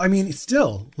 Well, I mean,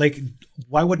 still, like,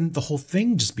 why wouldn't the whole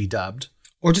thing just be dubbed?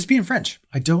 Or just be in French?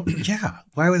 Yeah.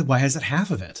 Why is it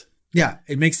half of it? Yeah,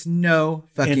 it makes no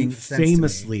fucking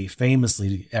sense to me.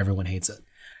 Famously, everyone hates it.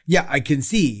 Yeah, I can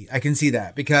see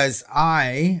that because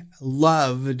I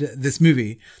loved this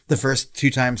movie the first 2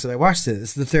 times that I watched it.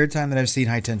 This is the 3rd time that I've seen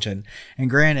High Tension. And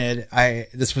granted,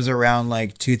 this was around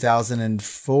like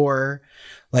 2004.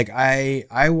 Like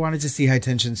I wanted to see High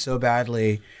Tension so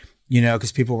badly,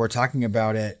 because people were talking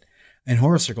about it in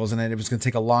horror circles, and it was going to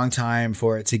take a long time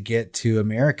for it to get to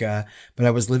America. But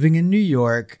I was living in New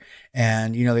York,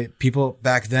 and the people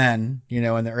back then, in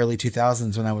the early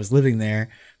 2000s when I was living there,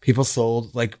 people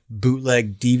sold like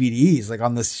bootleg DVDs like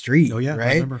on the street. Oh yeah, right.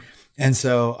 I remember. And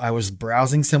so I was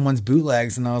browsing someone's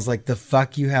bootlegs, and I was like, "The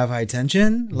fuck, you have High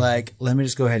Tension? Like, let me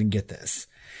just go ahead and get this."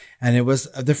 And it was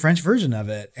the French version of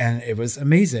it, and it was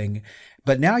amazing.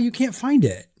 But now you can't find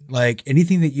it. Like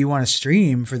anything that you want to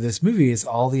stream for this movie is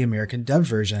all the American dub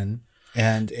version.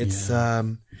 And it's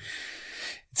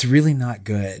really not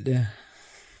good.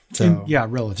 So And, yeah,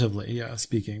 relatively,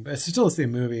 speaking. But it's still the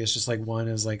same movie. It's just like one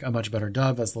is like a much better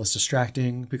dub that's less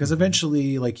distracting because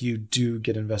eventually like you do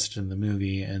get invested in the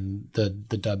movie and the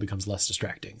dub becomes less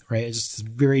distracting, right? It's just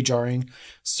very jarring,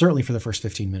 certainly for the first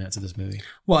 15 minutes of this movie.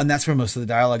 well, and that's where most of the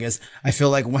dialogue is. I feel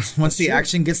like once the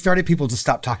action gets started, people just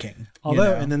stop talking.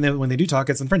 Although, and then when they do talk,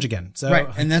 it's in French again. So Right.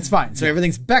 And that's fine. So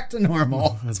everything's back to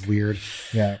normal. that's weird.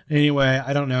 Yeah. Anyway,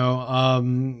 I don't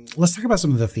know. Let's talk about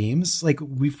some of the themes. Like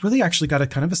we've really actually got a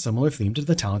kind of a similar theme to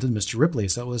The Talented Mr. Ripley.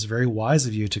 So it was very wise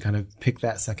of you to kind of pick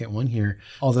that second one here.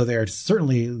 Although they are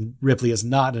certainly, Ripley is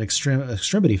not an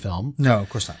extremity film. No, of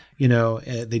course not. You know,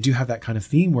 they do have that kind of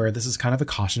theme where this is kind of a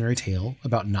cautionary tale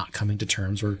about not coming to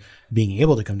terms or being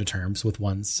able to come to terms with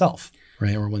one's self,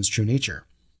 right? Or one's true nature.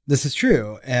 This is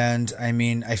true. And I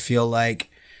mean, I feel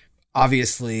like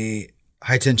obviously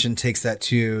High Tension takes that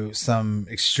to some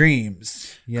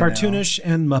extremes. You know? Cartoonish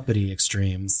and Muppety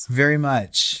extremes. Very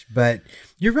much. But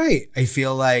you're right. I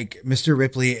feel like Mr.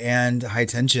 Ripley and High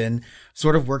Tension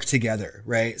sort of work together,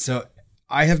 right? So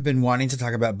I have been wanting to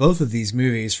talk about both of these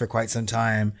movies for quite some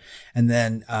time. And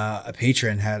then a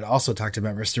patron had also talked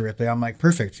about Mr. Ripley. I'm like,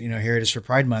 perfect. You know, here it is for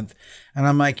Pride Month. And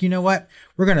I'm like, you know what?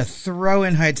 We're going to throw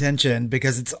in High Tension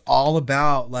because it's all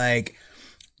about like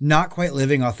not quite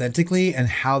living authentically and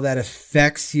how that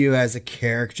affects you as a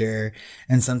character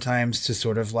and sometimes to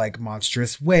sort of like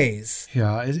monstrous ways.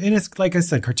 Yeah. And it's, like I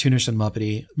said, cartoonish and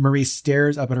Muppety. Marie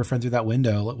stares up at her friend through that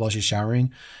window while she's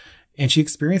showering. And she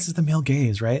experiences the male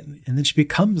gaze, right? And then she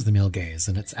becomes the male gaze,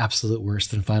 and it's absolute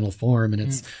worst in final form. And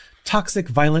it's toxic,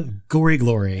 violent, gory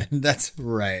glory. That's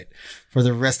right. For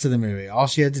the rest of the movie, all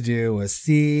she had to do was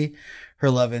see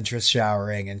her love interest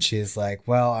showering, and she's like,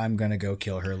 well, I'm going to go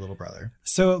kill her little brother.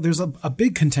 So there's a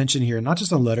big contention here, not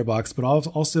just on Letterboxd, but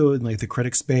also in like the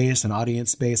critic space and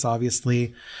audience space,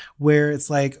 obviously, where it's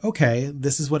like, okay,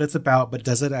 this is what it's about, but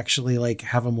does it actually like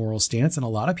have a moral stance? And a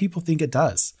lot of people think it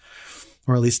does.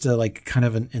 Or at least a like kind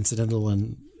of an incidental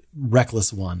and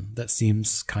reckless one that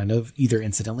seems kind of either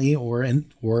incidentally or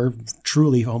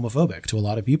truly homophobic to a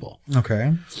lot of people.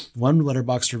 Okay. One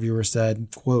Letterboxd reviewer said,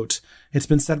 quote, "It's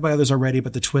been said by others already,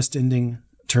 but the twist ending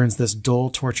turns this dull,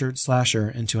 tortured slasher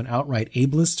into an outright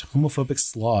ableist, homophobic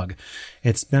slog.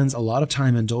 It spends a lot of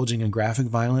time indulging in graphic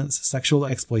violence, sexual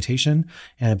exploitation,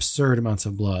 and absurd amounts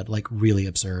of blood, like really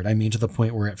absurd. I mean, to the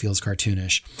point where it feels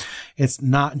cartoonish. It's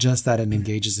not just that it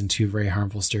engages in two very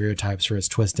harmful stereotypes for its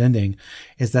twist ending,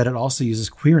 it's that it also uses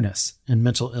queerness and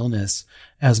mental illness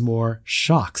as more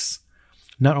shocks.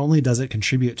 Not only does it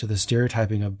contribute to the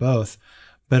stereotyping of both,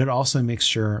 but it also makes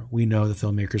sure we know the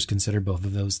filmmakers consider both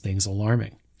of those things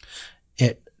alarming.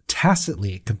 It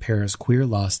tacitly compares queer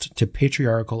lust to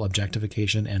patriarchal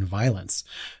objectification and violence,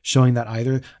 showing that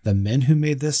either the men who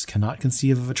made this cannot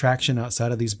conceive of attraction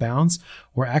outside of these bounds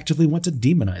or actively want to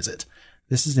demonize it.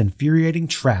 This is infuriating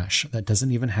trash that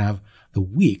doesn't even have the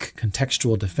weak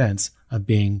contextual defense of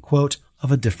being, quote,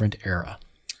 of a different era."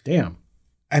 Damn.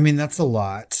 I mean, that's a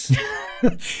lot.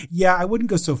 Yeah, I wouldn't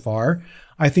go so far.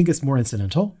 I think it's more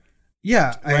incidental.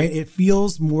 Yeah. Right? It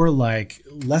feels more like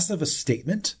less of a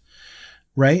statement,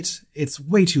 right? It's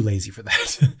way too lazy for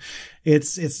that.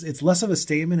 It's less of a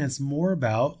statement. It's more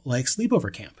about like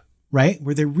Sleepover Camp, right?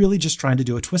 Where they're really just trying to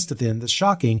do a twist at the end that's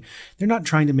shocking. They're not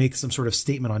trying to make some sort of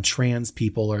statement on trans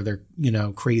people or they're,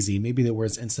 crazy. Maybe they were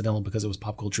incidental because it was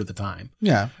pop culture at the time.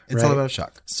 Yeah. It's all about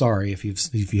shock. Sorry if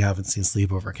you haven't seen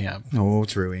Sleepover Camp. Oh,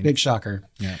 it's ruined. Big shocker.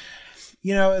 Yeah.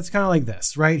 It's kind of like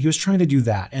this, right? He was trying to do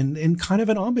that and kind of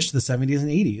an homage to the 70s and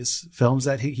 80s films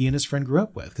that he and his friend grew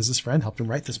up with because his friend helped him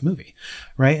write this movie,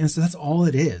 right? And so that's all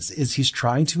it is he's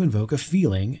trying to invoke a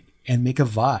feeling and make a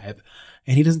vibe,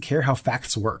 and he doesn't care how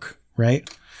facts work, right?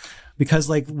 Because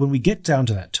like when we get down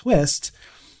to that twist,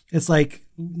 it's like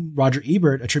Roger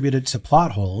Ebert attributed to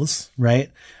plot holes, right?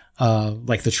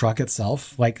 Like the truck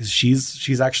itself, like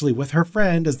she's actually with her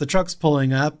friend as the truck's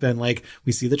pulling up, and like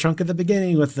we see the trunk at the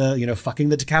beginning with the fucking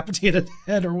the decapitated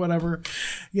head or whatever,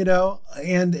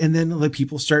 and then like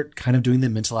people start kind of doing the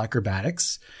mental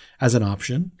acrobatics as an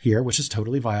option here, which is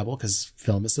totally viable because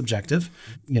film is subjective,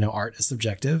 art is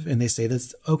subjective, and they say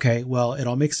that's okay. Well, it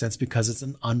all makes sense because it's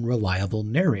an unreliable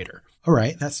narrator. All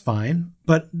right, that's fine.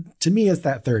 But to me, it's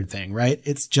that third thing, right?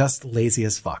 It's just lazy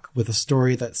as fuck with a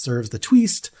story that serves the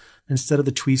twist instead of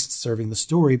the twist serving the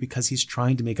story because he's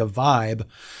trying to make a vibe,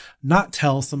 not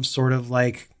tell some sort of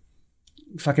like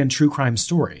fucking true crime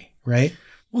story, right?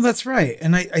 Well, that's right.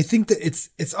 And I think that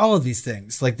it's all of these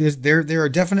things. Like there are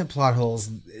definite plot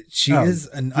holes. She is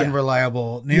an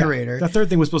unreliable narrator. The third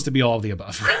thing was supposed to be all of the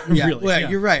above. Really. Well,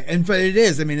 you're right. But it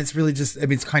is. I mean, it's really just,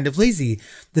 it's kind of lazy.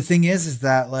 The thing is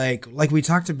that like we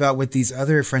talked about with these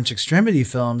other French extremity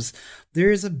films, there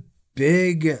is a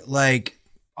big like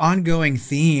ongoing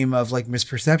theme of like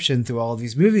misperception through all of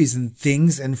these movies, and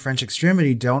things in French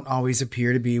extremity don't always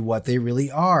appear to be what they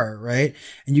really are. Right.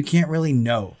 And you can't really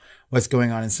know what's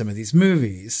going on in some of these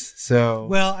movies. So,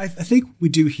 well, I think we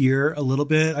do here a little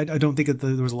bit. I don't think that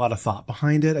there was a lot of thought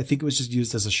behind it. I think it was just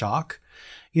used as a shock,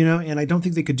 and I don't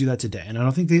think they could do that today. And I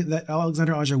don't think that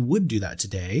Alexandre Aja would do that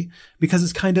today, because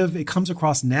it comes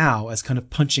across now as kind of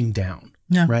punching down,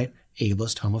 right?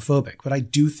 Ableist, homophobic. But I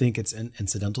do think it's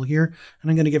incidental here.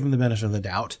 And I'm going to give him the benefit of the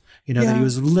doubt, that he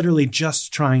was literally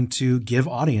just trying to give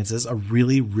audiences a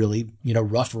really, really,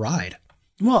 rough ride.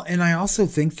 Well, and I also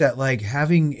think that like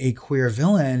having a queer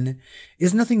villain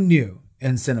is nothing new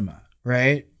in cinema,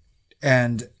 right?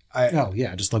 And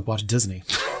just like watch Disney.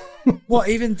 Well,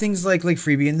 even things like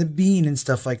Freebie and the Bean and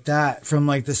stuff like that from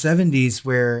like the 70s,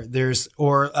 where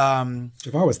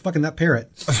Jafar was fucking that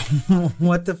parrot.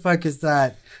 What the fuck is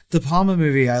that? The Palma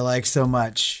movie I like so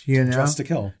much, Dressed to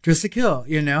Kill,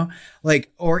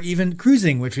 like, or even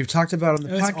Cruising, which we've talked about on the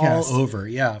podcast. It's all over.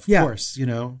 Yeah, of course,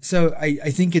 So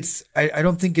I think I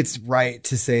don't think it's right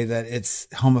to say that it's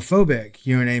homophobic.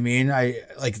 You know what I mean?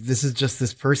 This is just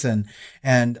this person,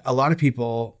 and a lot of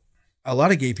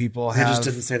gay people they just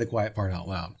didn't say the quiet part out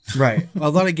loud. Right. A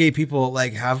lot of gay people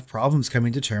like have problems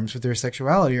coming to terms with their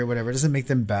sexuality or whatever. It doesn't make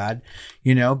them bad,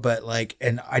 but like,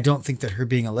 and I don't think that her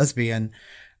being a lesbian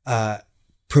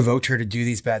provoked her to do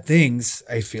these bad things.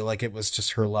 I feel like it was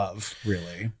just her love,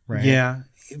 really. Right. Yeah.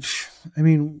 I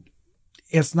mean,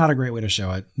 it's not a great way to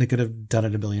show it. They could have done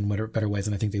it a billion better ways,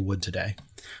 and I think they would today.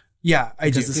 Yeah, I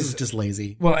do. This is just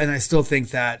lazy. Well, and I still think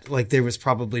that like there was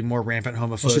probably more rampant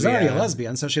homophobia. Well, she's already a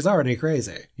lesbian, so she's already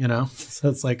crazy, So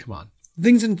it's like, come on.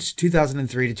 Things in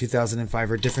 2003 to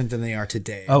 2005 are different than they are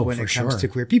today when it comes to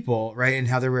queer people, right? And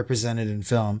how they're represented in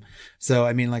film. So,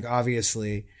 I mean, like,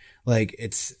 obviously, like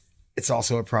it's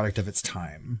also a product of its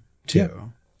time too. Yeah.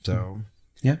 So,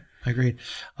 yeah, I agree.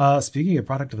 Speaking of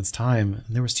product of its time,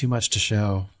 there was too much to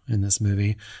show in this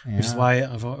movie, which is why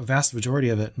a vast majority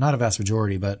of it, not a vast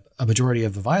majority, but a majority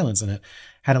of the violence in it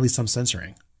had at least some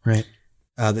censoring, right?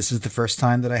 This is the first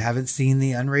time that I haven't seen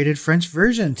the unrated French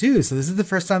version too. So this is the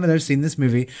first time that I've seen this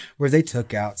movie where they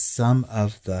took out some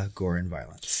of the gore and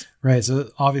violence. Right.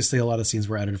 So obviously a lot of scenes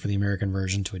were edited for the American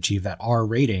version to achieve that R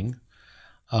rating.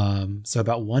 So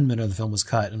about 1 minute of the film was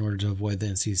cut in order to avoid the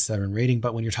NC-7 rating.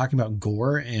 But when you're talking about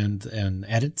gore and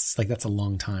edits, like that's a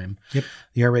long time. Yep.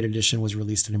 The R-rated edition was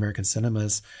released in American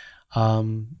cinemas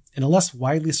in a less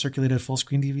widely circulated full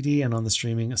screen DVD and on the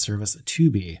streaming service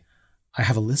Tubi. I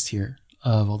have a list here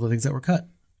of all the things that were cut.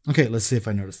 Okay, let's see if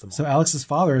I noticed them all. So Alex's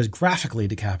father is graphically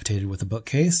decapitated with a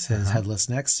bookcase, his headless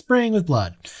neck spraying with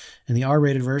blood. In the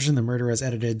R-rated version, the murderer is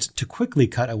edited to quickly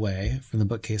cut away from the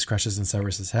bookcase, crushes and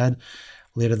severs his head.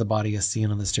 Later, the body is seen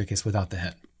on the staircase without the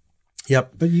head.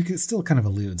 Yep. But you can still kind of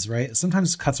alludes, right?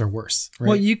 Sometimes cuts are worse, right?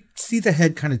 Well, you see the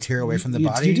head kind of tear away from the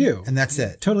body. You do. And that's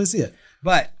it. Totally see it.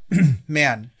 But,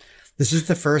 man, this is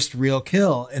the first real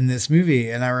kill in this movie.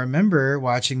 And I remember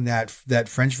watching that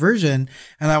French version,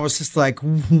 and I was just like,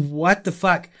 what the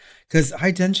fuck? Because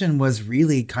High Tension was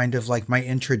really kind of like my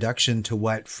introduction to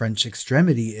what French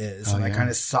extremity is. I kind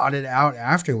of sought it out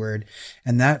afterward.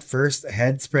 And that first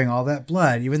head spraying all that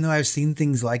blood, even though I've seen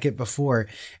things like it before,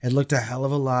 it looked a hell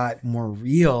of a lot more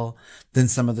real than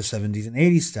some of the 70s and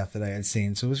 80s stuff that I had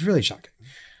seen. So it was really shocking.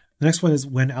 The next one is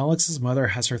when Alex's mother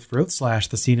has her throat slashed,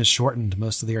 the scene is shortened.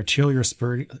 Most of the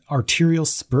arterial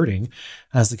spurting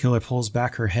as the killer pulls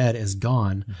back her head is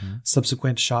gone. Mm-hmm.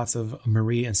 Subsequent shots of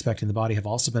Marie inspecting the body have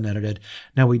also been edited.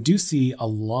 Now we do see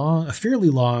a fairly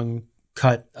long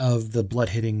cut of the blood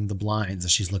hitting the blinds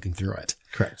as she's looking through it.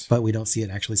 Correct. But we don't see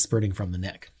it actually spurting from the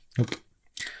neck. Nope.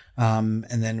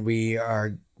 And then we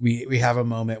have a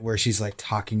moment where she's like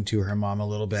talking to her mom a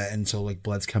little bit, and so like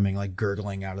blood's coming like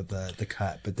gurgling out of the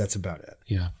cut, but that's about it.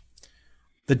 Yeah.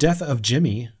 The death of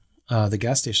Jimmy, the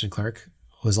gas station clerk,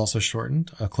 was also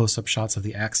shortened. Close-up shots of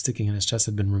the axe sticking in his chest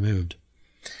had been removed.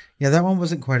 Yeah, that one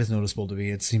wasn't quite as noticeable to me.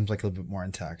 It seemed like a little bit more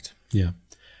intact. Yeah.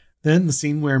 Then the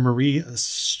scene where Marie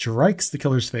strikes the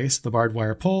killer's face with the barbed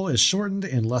wire pole is shortened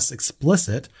and less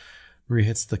explicit. Marie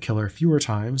hits the killer fewer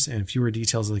times, and fewer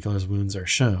details of the killer's wounds are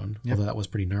shown, although that was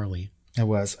pretty gnarly. It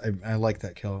was. I like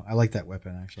that kill. I like that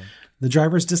weapon, actually. The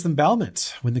driver's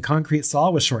disembowelment when the concrete saw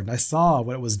was shortened. I saw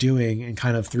what it was doing and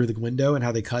kind of through the window and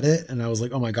how they cut it. And I was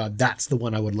like, oh my God, that's the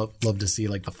one I would love to see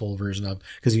like the full version of,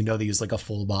 because they use like a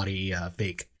full body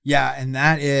fake. Yeah, and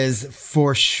that is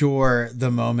for sure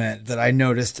the moment that I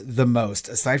noticed the most.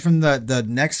 Aside from the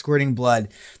neck squirting blood,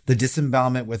 the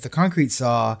disembowelment with the concrete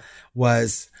saw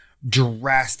was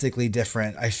drastically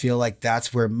different. I feel like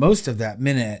that's where most of that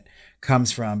minute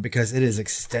comes from, because it is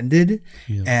extended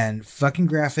and fucking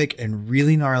graphic and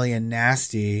really gnarly and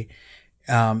nasty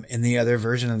in the other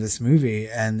version of this movie.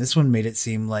 And this one made it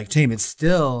seem like tame. It's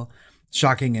still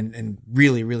shocking and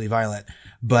really, really violent.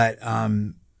 But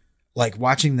like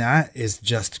watching that is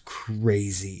just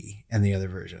crazy in the other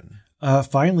version.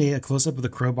 Finally, a close-up of the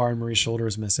crowbar on Marie's shoulder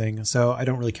is missing. So I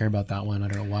don't really care about that one. I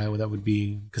don't know why that would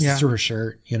be, because it's through her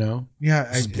shirt, Yeah,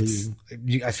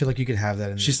 I feel like you could have that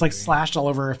in this She's like slashed all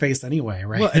over her face anyway,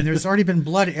 right? Well, and there's already been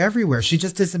blood everywhere. She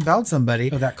just disemboweled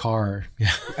somebody. Oh, that car.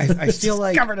 Yeah. I feel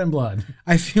like covered in blood.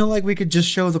 I feel like we could just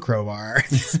show the crowbar at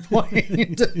this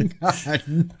point.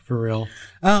 God. For real.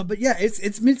 But yeah, it's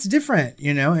different,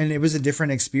 and it was a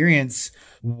different experience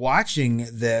watching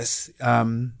this.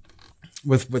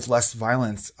 With less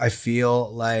violence. I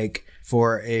feel like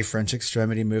for a French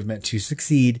extremity movement to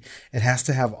succeed, it has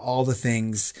to have all the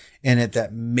things in it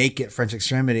that make it French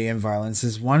extremity, and violence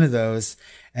is one of those.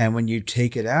 And when you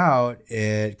take it out,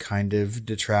 it kind of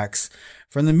detracts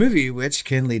from the movie, which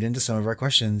can lead into some of our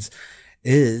questions.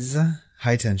 Is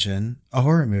High Tension a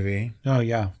horror movie? Oh,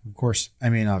 yeah, of course. I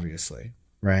mean, obviously,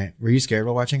 right? Were you scared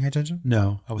while watching High Tension?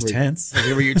 No, I was tense.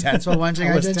 Were you tense while watching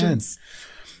High Tension? I was tense.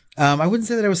 I wouldn't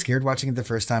say that I was scared watching it the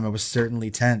first time. I was certainly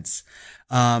tense.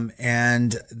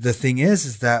 And the thing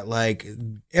is that like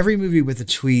every movie with a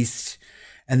twist,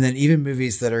 and then even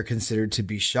movies that are considered to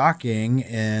be shocking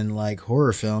in like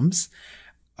horror films,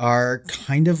 are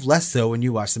kind of less so when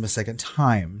you watch them a second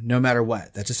time, no matter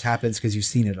what. That just happens because you've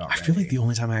seen it already. I feel like the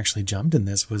only time I actually jumped in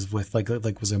this was with like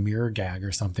was a mirror gag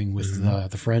or something with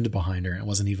the friend behind her. It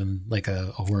wasn't even like a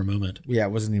horror moment. Yeah,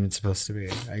 it wasn't even supposed to be,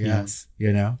 I guess,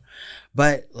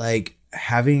 But like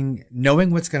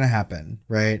knowing what's going to happen,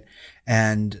 right?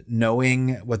 And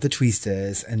knowing what the twist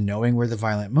is and knowing where the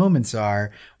violent moments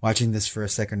are, watching this for a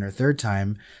second or third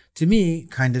time, to me,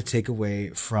 kind of take away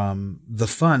from the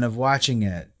fun of watching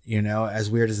it, as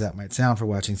weird as that might sound for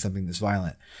watching something this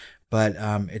violent. But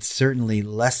it's certainly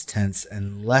less tense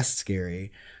and less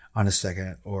scary on a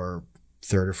second or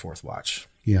third or fourth watch.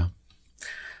 Yeah.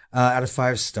 Out of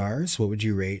 5 stars, what would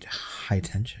you rate High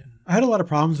Tension? I had a lot of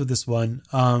problems with this one,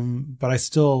 but I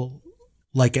still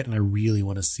like it, and I really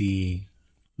want to see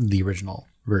the original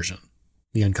version,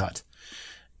 the uncut,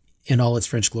 in all its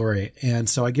French glory. And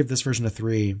so I give this version a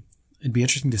 3. It'd be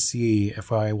interesting to see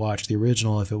if I watched the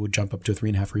original, if it would jump up to a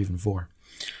 3.5 or even 4.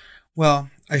 Well,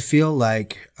 I feel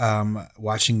like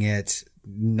watching it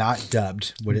not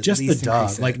dubbed would at just least the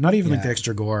dub, like not even like Yeah. the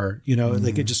extra gore,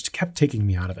 like it just kept taking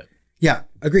me out of it. Yeah,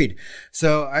 agreed.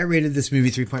 So I rated this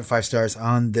movie 3.5 stars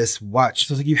on this watch.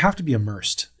 So it's like you have to be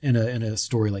immersed in a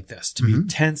story like this to be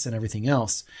tense and everything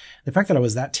else. The fact that I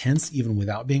was that tense even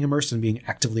without being immersed and being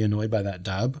actively annoyed by that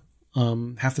dub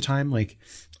half the time, like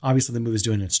obviously the movie's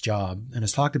doing its job and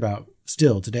is talked about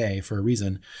still today for a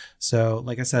reason. So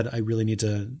like I said, I really need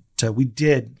to we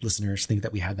did, listeners, think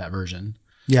that we had that version.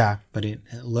 Yeah. But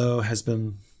Low has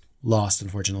been lost,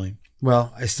 unfortunately.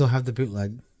 Well, I still have the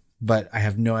bootleg, but I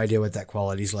have no idea what that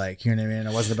quality's like. You know what I mean?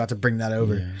 I wasn't about to bring that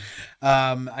over.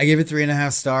 Yeah. I gave it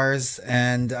 3.5 stars,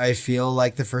 and I feel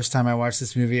like the first time I watched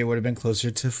this movie, it would have been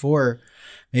closer to 4,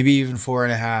 maybe even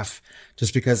 4.5,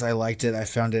 just because I liked it. I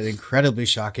found it incredibly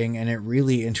shocking, and it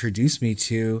really introduced me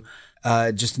to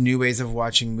just new ways of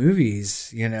watching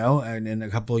movies, and in a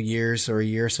couple of years or a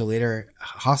year or so later,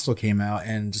 Hostel came out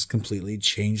and just completely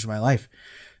changed my life.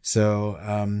 So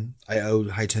I owe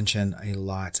High Tension a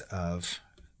lot of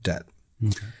debt.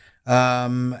 Okay.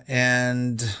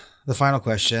 And the final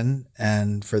question,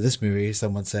 and for this movie,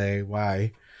 some would say,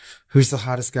 why? Who's the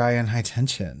hottest guy in High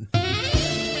Tension?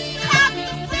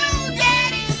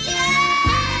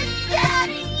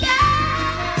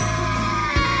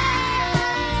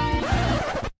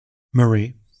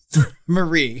 Marie.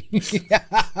 Marie.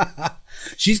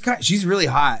 She's really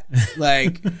hot.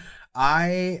 Like,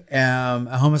 I am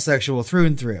a homosexual through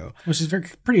and through. Which is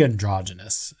pretty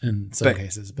androgynous in some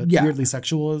cases, but weirdly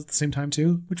sexual at the same time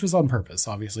too, which was on purpose,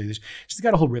 obviously. She's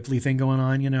got a whole Ripley thing going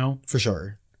on, For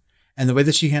sure. And the way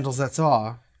that she handles that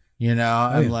saw,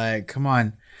 I'm like, come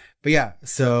on. But yeah,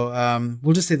 so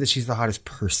we'll just say that she's the hottest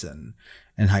person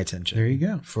and High Tension. There you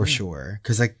go. For sure.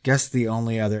 Because I guess the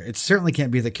only other, it certainly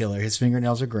can't be The Killer. His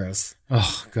fingernails are gross.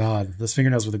 Oh, God. Those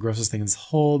fingernails were the grossest thing in this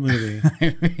whole movie.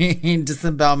 I mean,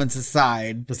 disembowelments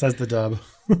aside. Besides the dub.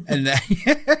 And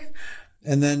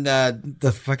then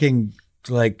the fucking,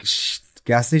 like,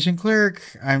 gas station clerk.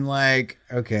 I'm like,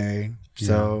 okay.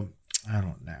 So, I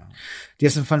don't know. Do you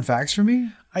have some fun facts for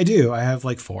me? I do. I have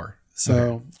like 4.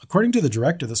 So, according to the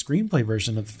director, the screenplay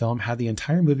version of the film had the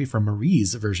entire movie from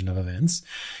Marie's version of events.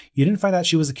 You didn't find out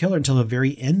she was a killer until the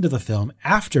very end of the film,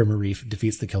 after Marie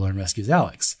defeats the killer and rescues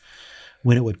Alex,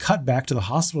 when it would cut back to the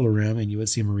hospital room and you would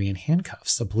see Marie in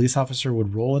handcuffs. A police officer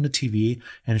would roll into TV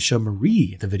and show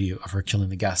Marie the video of her killing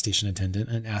the gas station attendant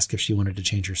and ask if she wanted to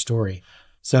change her story.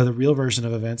 So the real version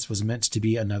of events was meant to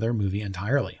be another movie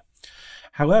entirely.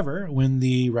 However, when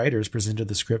the writers presented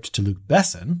the script to Luc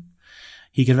Besson,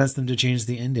 he convinced them to change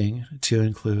the ending to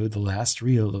include the last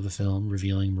reel of the film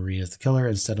revealing Marie as the killer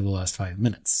instead of the last 5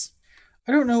 minutes.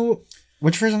 I don't know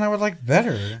which version I would like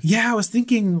better. Yeah, I was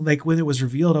thinking, like, when it was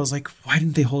revealed, I was like, why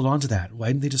didn't they hold on to that? Why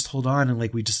didn't they just hold on? And,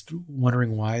 like, we just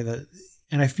wondering why that.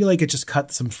 And I feel like it just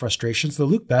cut some frustration. So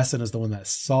Luc Besson is the one that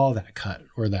saw that cut,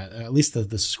 or that, at least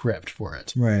the script for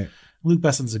it. Right. Luc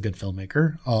Besson's a good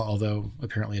filmmaker, although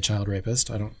apparently a child rapist.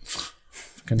 I don't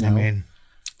fucking know. I mean,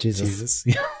 Jesus.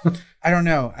 Yeah. I don't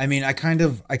know. I mean, I kind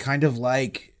of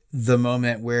like the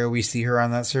moment where we see her on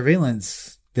that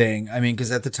surveillance thing. I mean,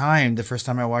 because at the time, the first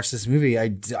time I watched this movie, I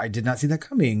did not see that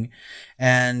coming.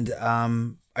 And I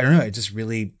don't know, it just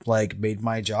really like made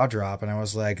my jaw drop. And I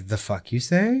was like, the fuck you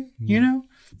say? You know?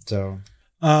 So...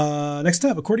 next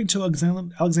up, according to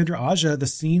Alexandre Aja, the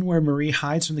scene where Marie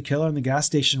hides from the killer in the gas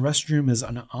station restroom is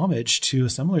an homage to a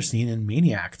similar scene in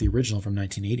Maniac, the original from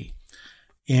 1980.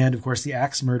 And, of course, the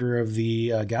axe murder of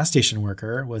the gas station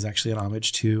worker was actually an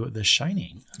homage to The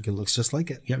Shining. It looks just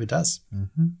like it. Yep, it does.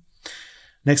 Mm-hmm.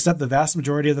 Next up, the vast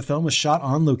majority of the film was shot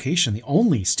on location. The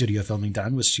only studio filming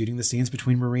done was shooting the scenes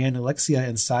between Maria and Alexia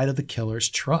inside of the killer's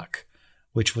truck,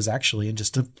 which was actually in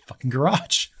just a fucking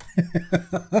garage.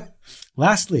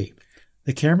 Lastly,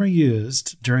 the camera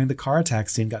used during the car attack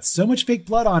scene got so much fake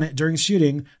blood on it during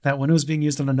shooting that when it was being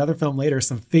used on another film later,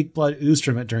 some fake blood oozed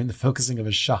from it during the focusing of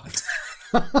a shot.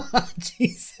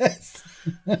 Jesus.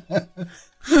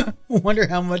 I wonder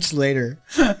how much later.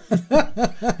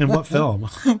 In what film?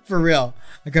 For real.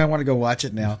 I kind of want to go watch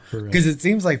it now. Because it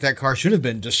seems like that car should have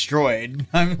been destroyed.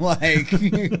 I'm like,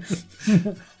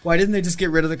 why didn't they just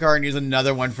get rid of the car and use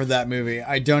another one for that movie?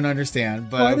 I don't understand.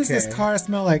 But why does this car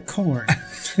smell like corn?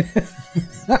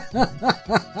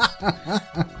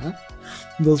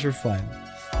 Those were fun.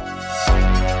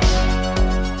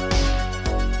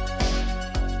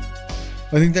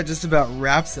 I think that just about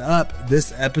wraps up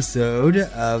this episode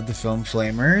of the Film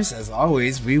Flamers. As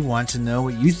always, we want to know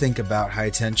what you think about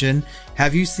High Tension.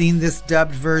 Have you seen this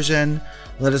dubbed version?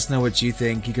 Let us know what you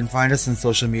think. You can find us on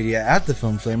social media at the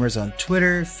Film Flamers on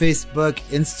Twitter, Facebook,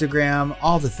 Instagram,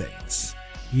 all the things.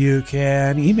 You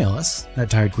can email us at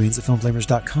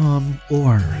tiredqueens@filmflamers.com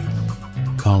or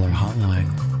call our hotline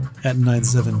at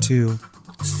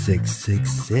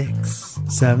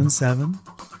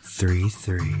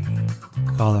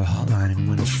 972-666-7733. Call our hotline and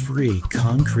win a free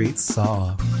concrete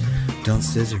saw. Don't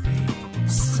scissor me,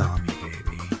 saw me,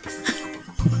 baby.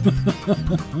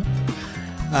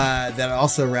 That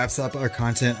also wraps up our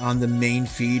content on the main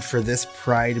feed for this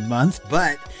Pride Month,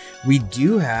 but we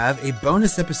do have a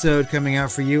bonus episode coming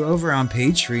out for you over on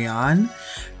Patreon.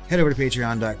 Head over to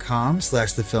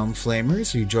patreon.com/thefilmflamers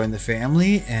so you join the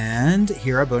family and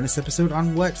hear our bonus episode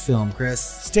on what film, Chris?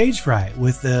 Stage Fright,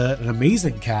 with an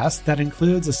amazing cast that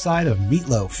includes a side of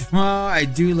Meatloaf. Oh, I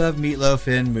do love Meatloaf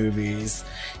in movies.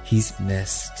 He's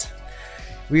missed.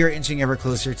 We are inching ever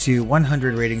closer to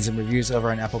 100 ratings and reviews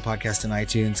over on Apple Podcasts and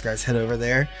iTunes. Guys, head over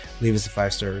there. Leave us a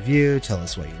 5-star review. Tell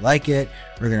us why you like it.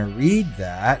 We're going to read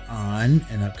that on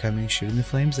an upcoming Shooting the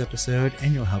Flames episode,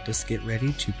 and you'll help us get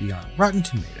ready to be on Rotten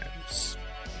Tomatoes.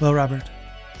 Well, Robert.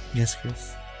 Yes,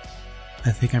 Chris?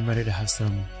 I think I'm ready to have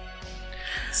some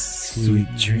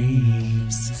sweet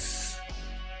dreams.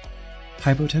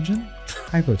 Hypotension?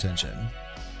 Hypotension.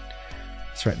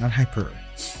 That's right, not hyper.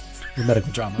 Your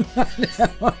medical drama.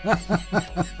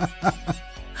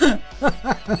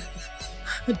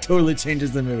 It totally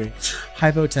changes the movie.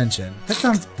 Hypotension. That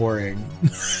sounds boring.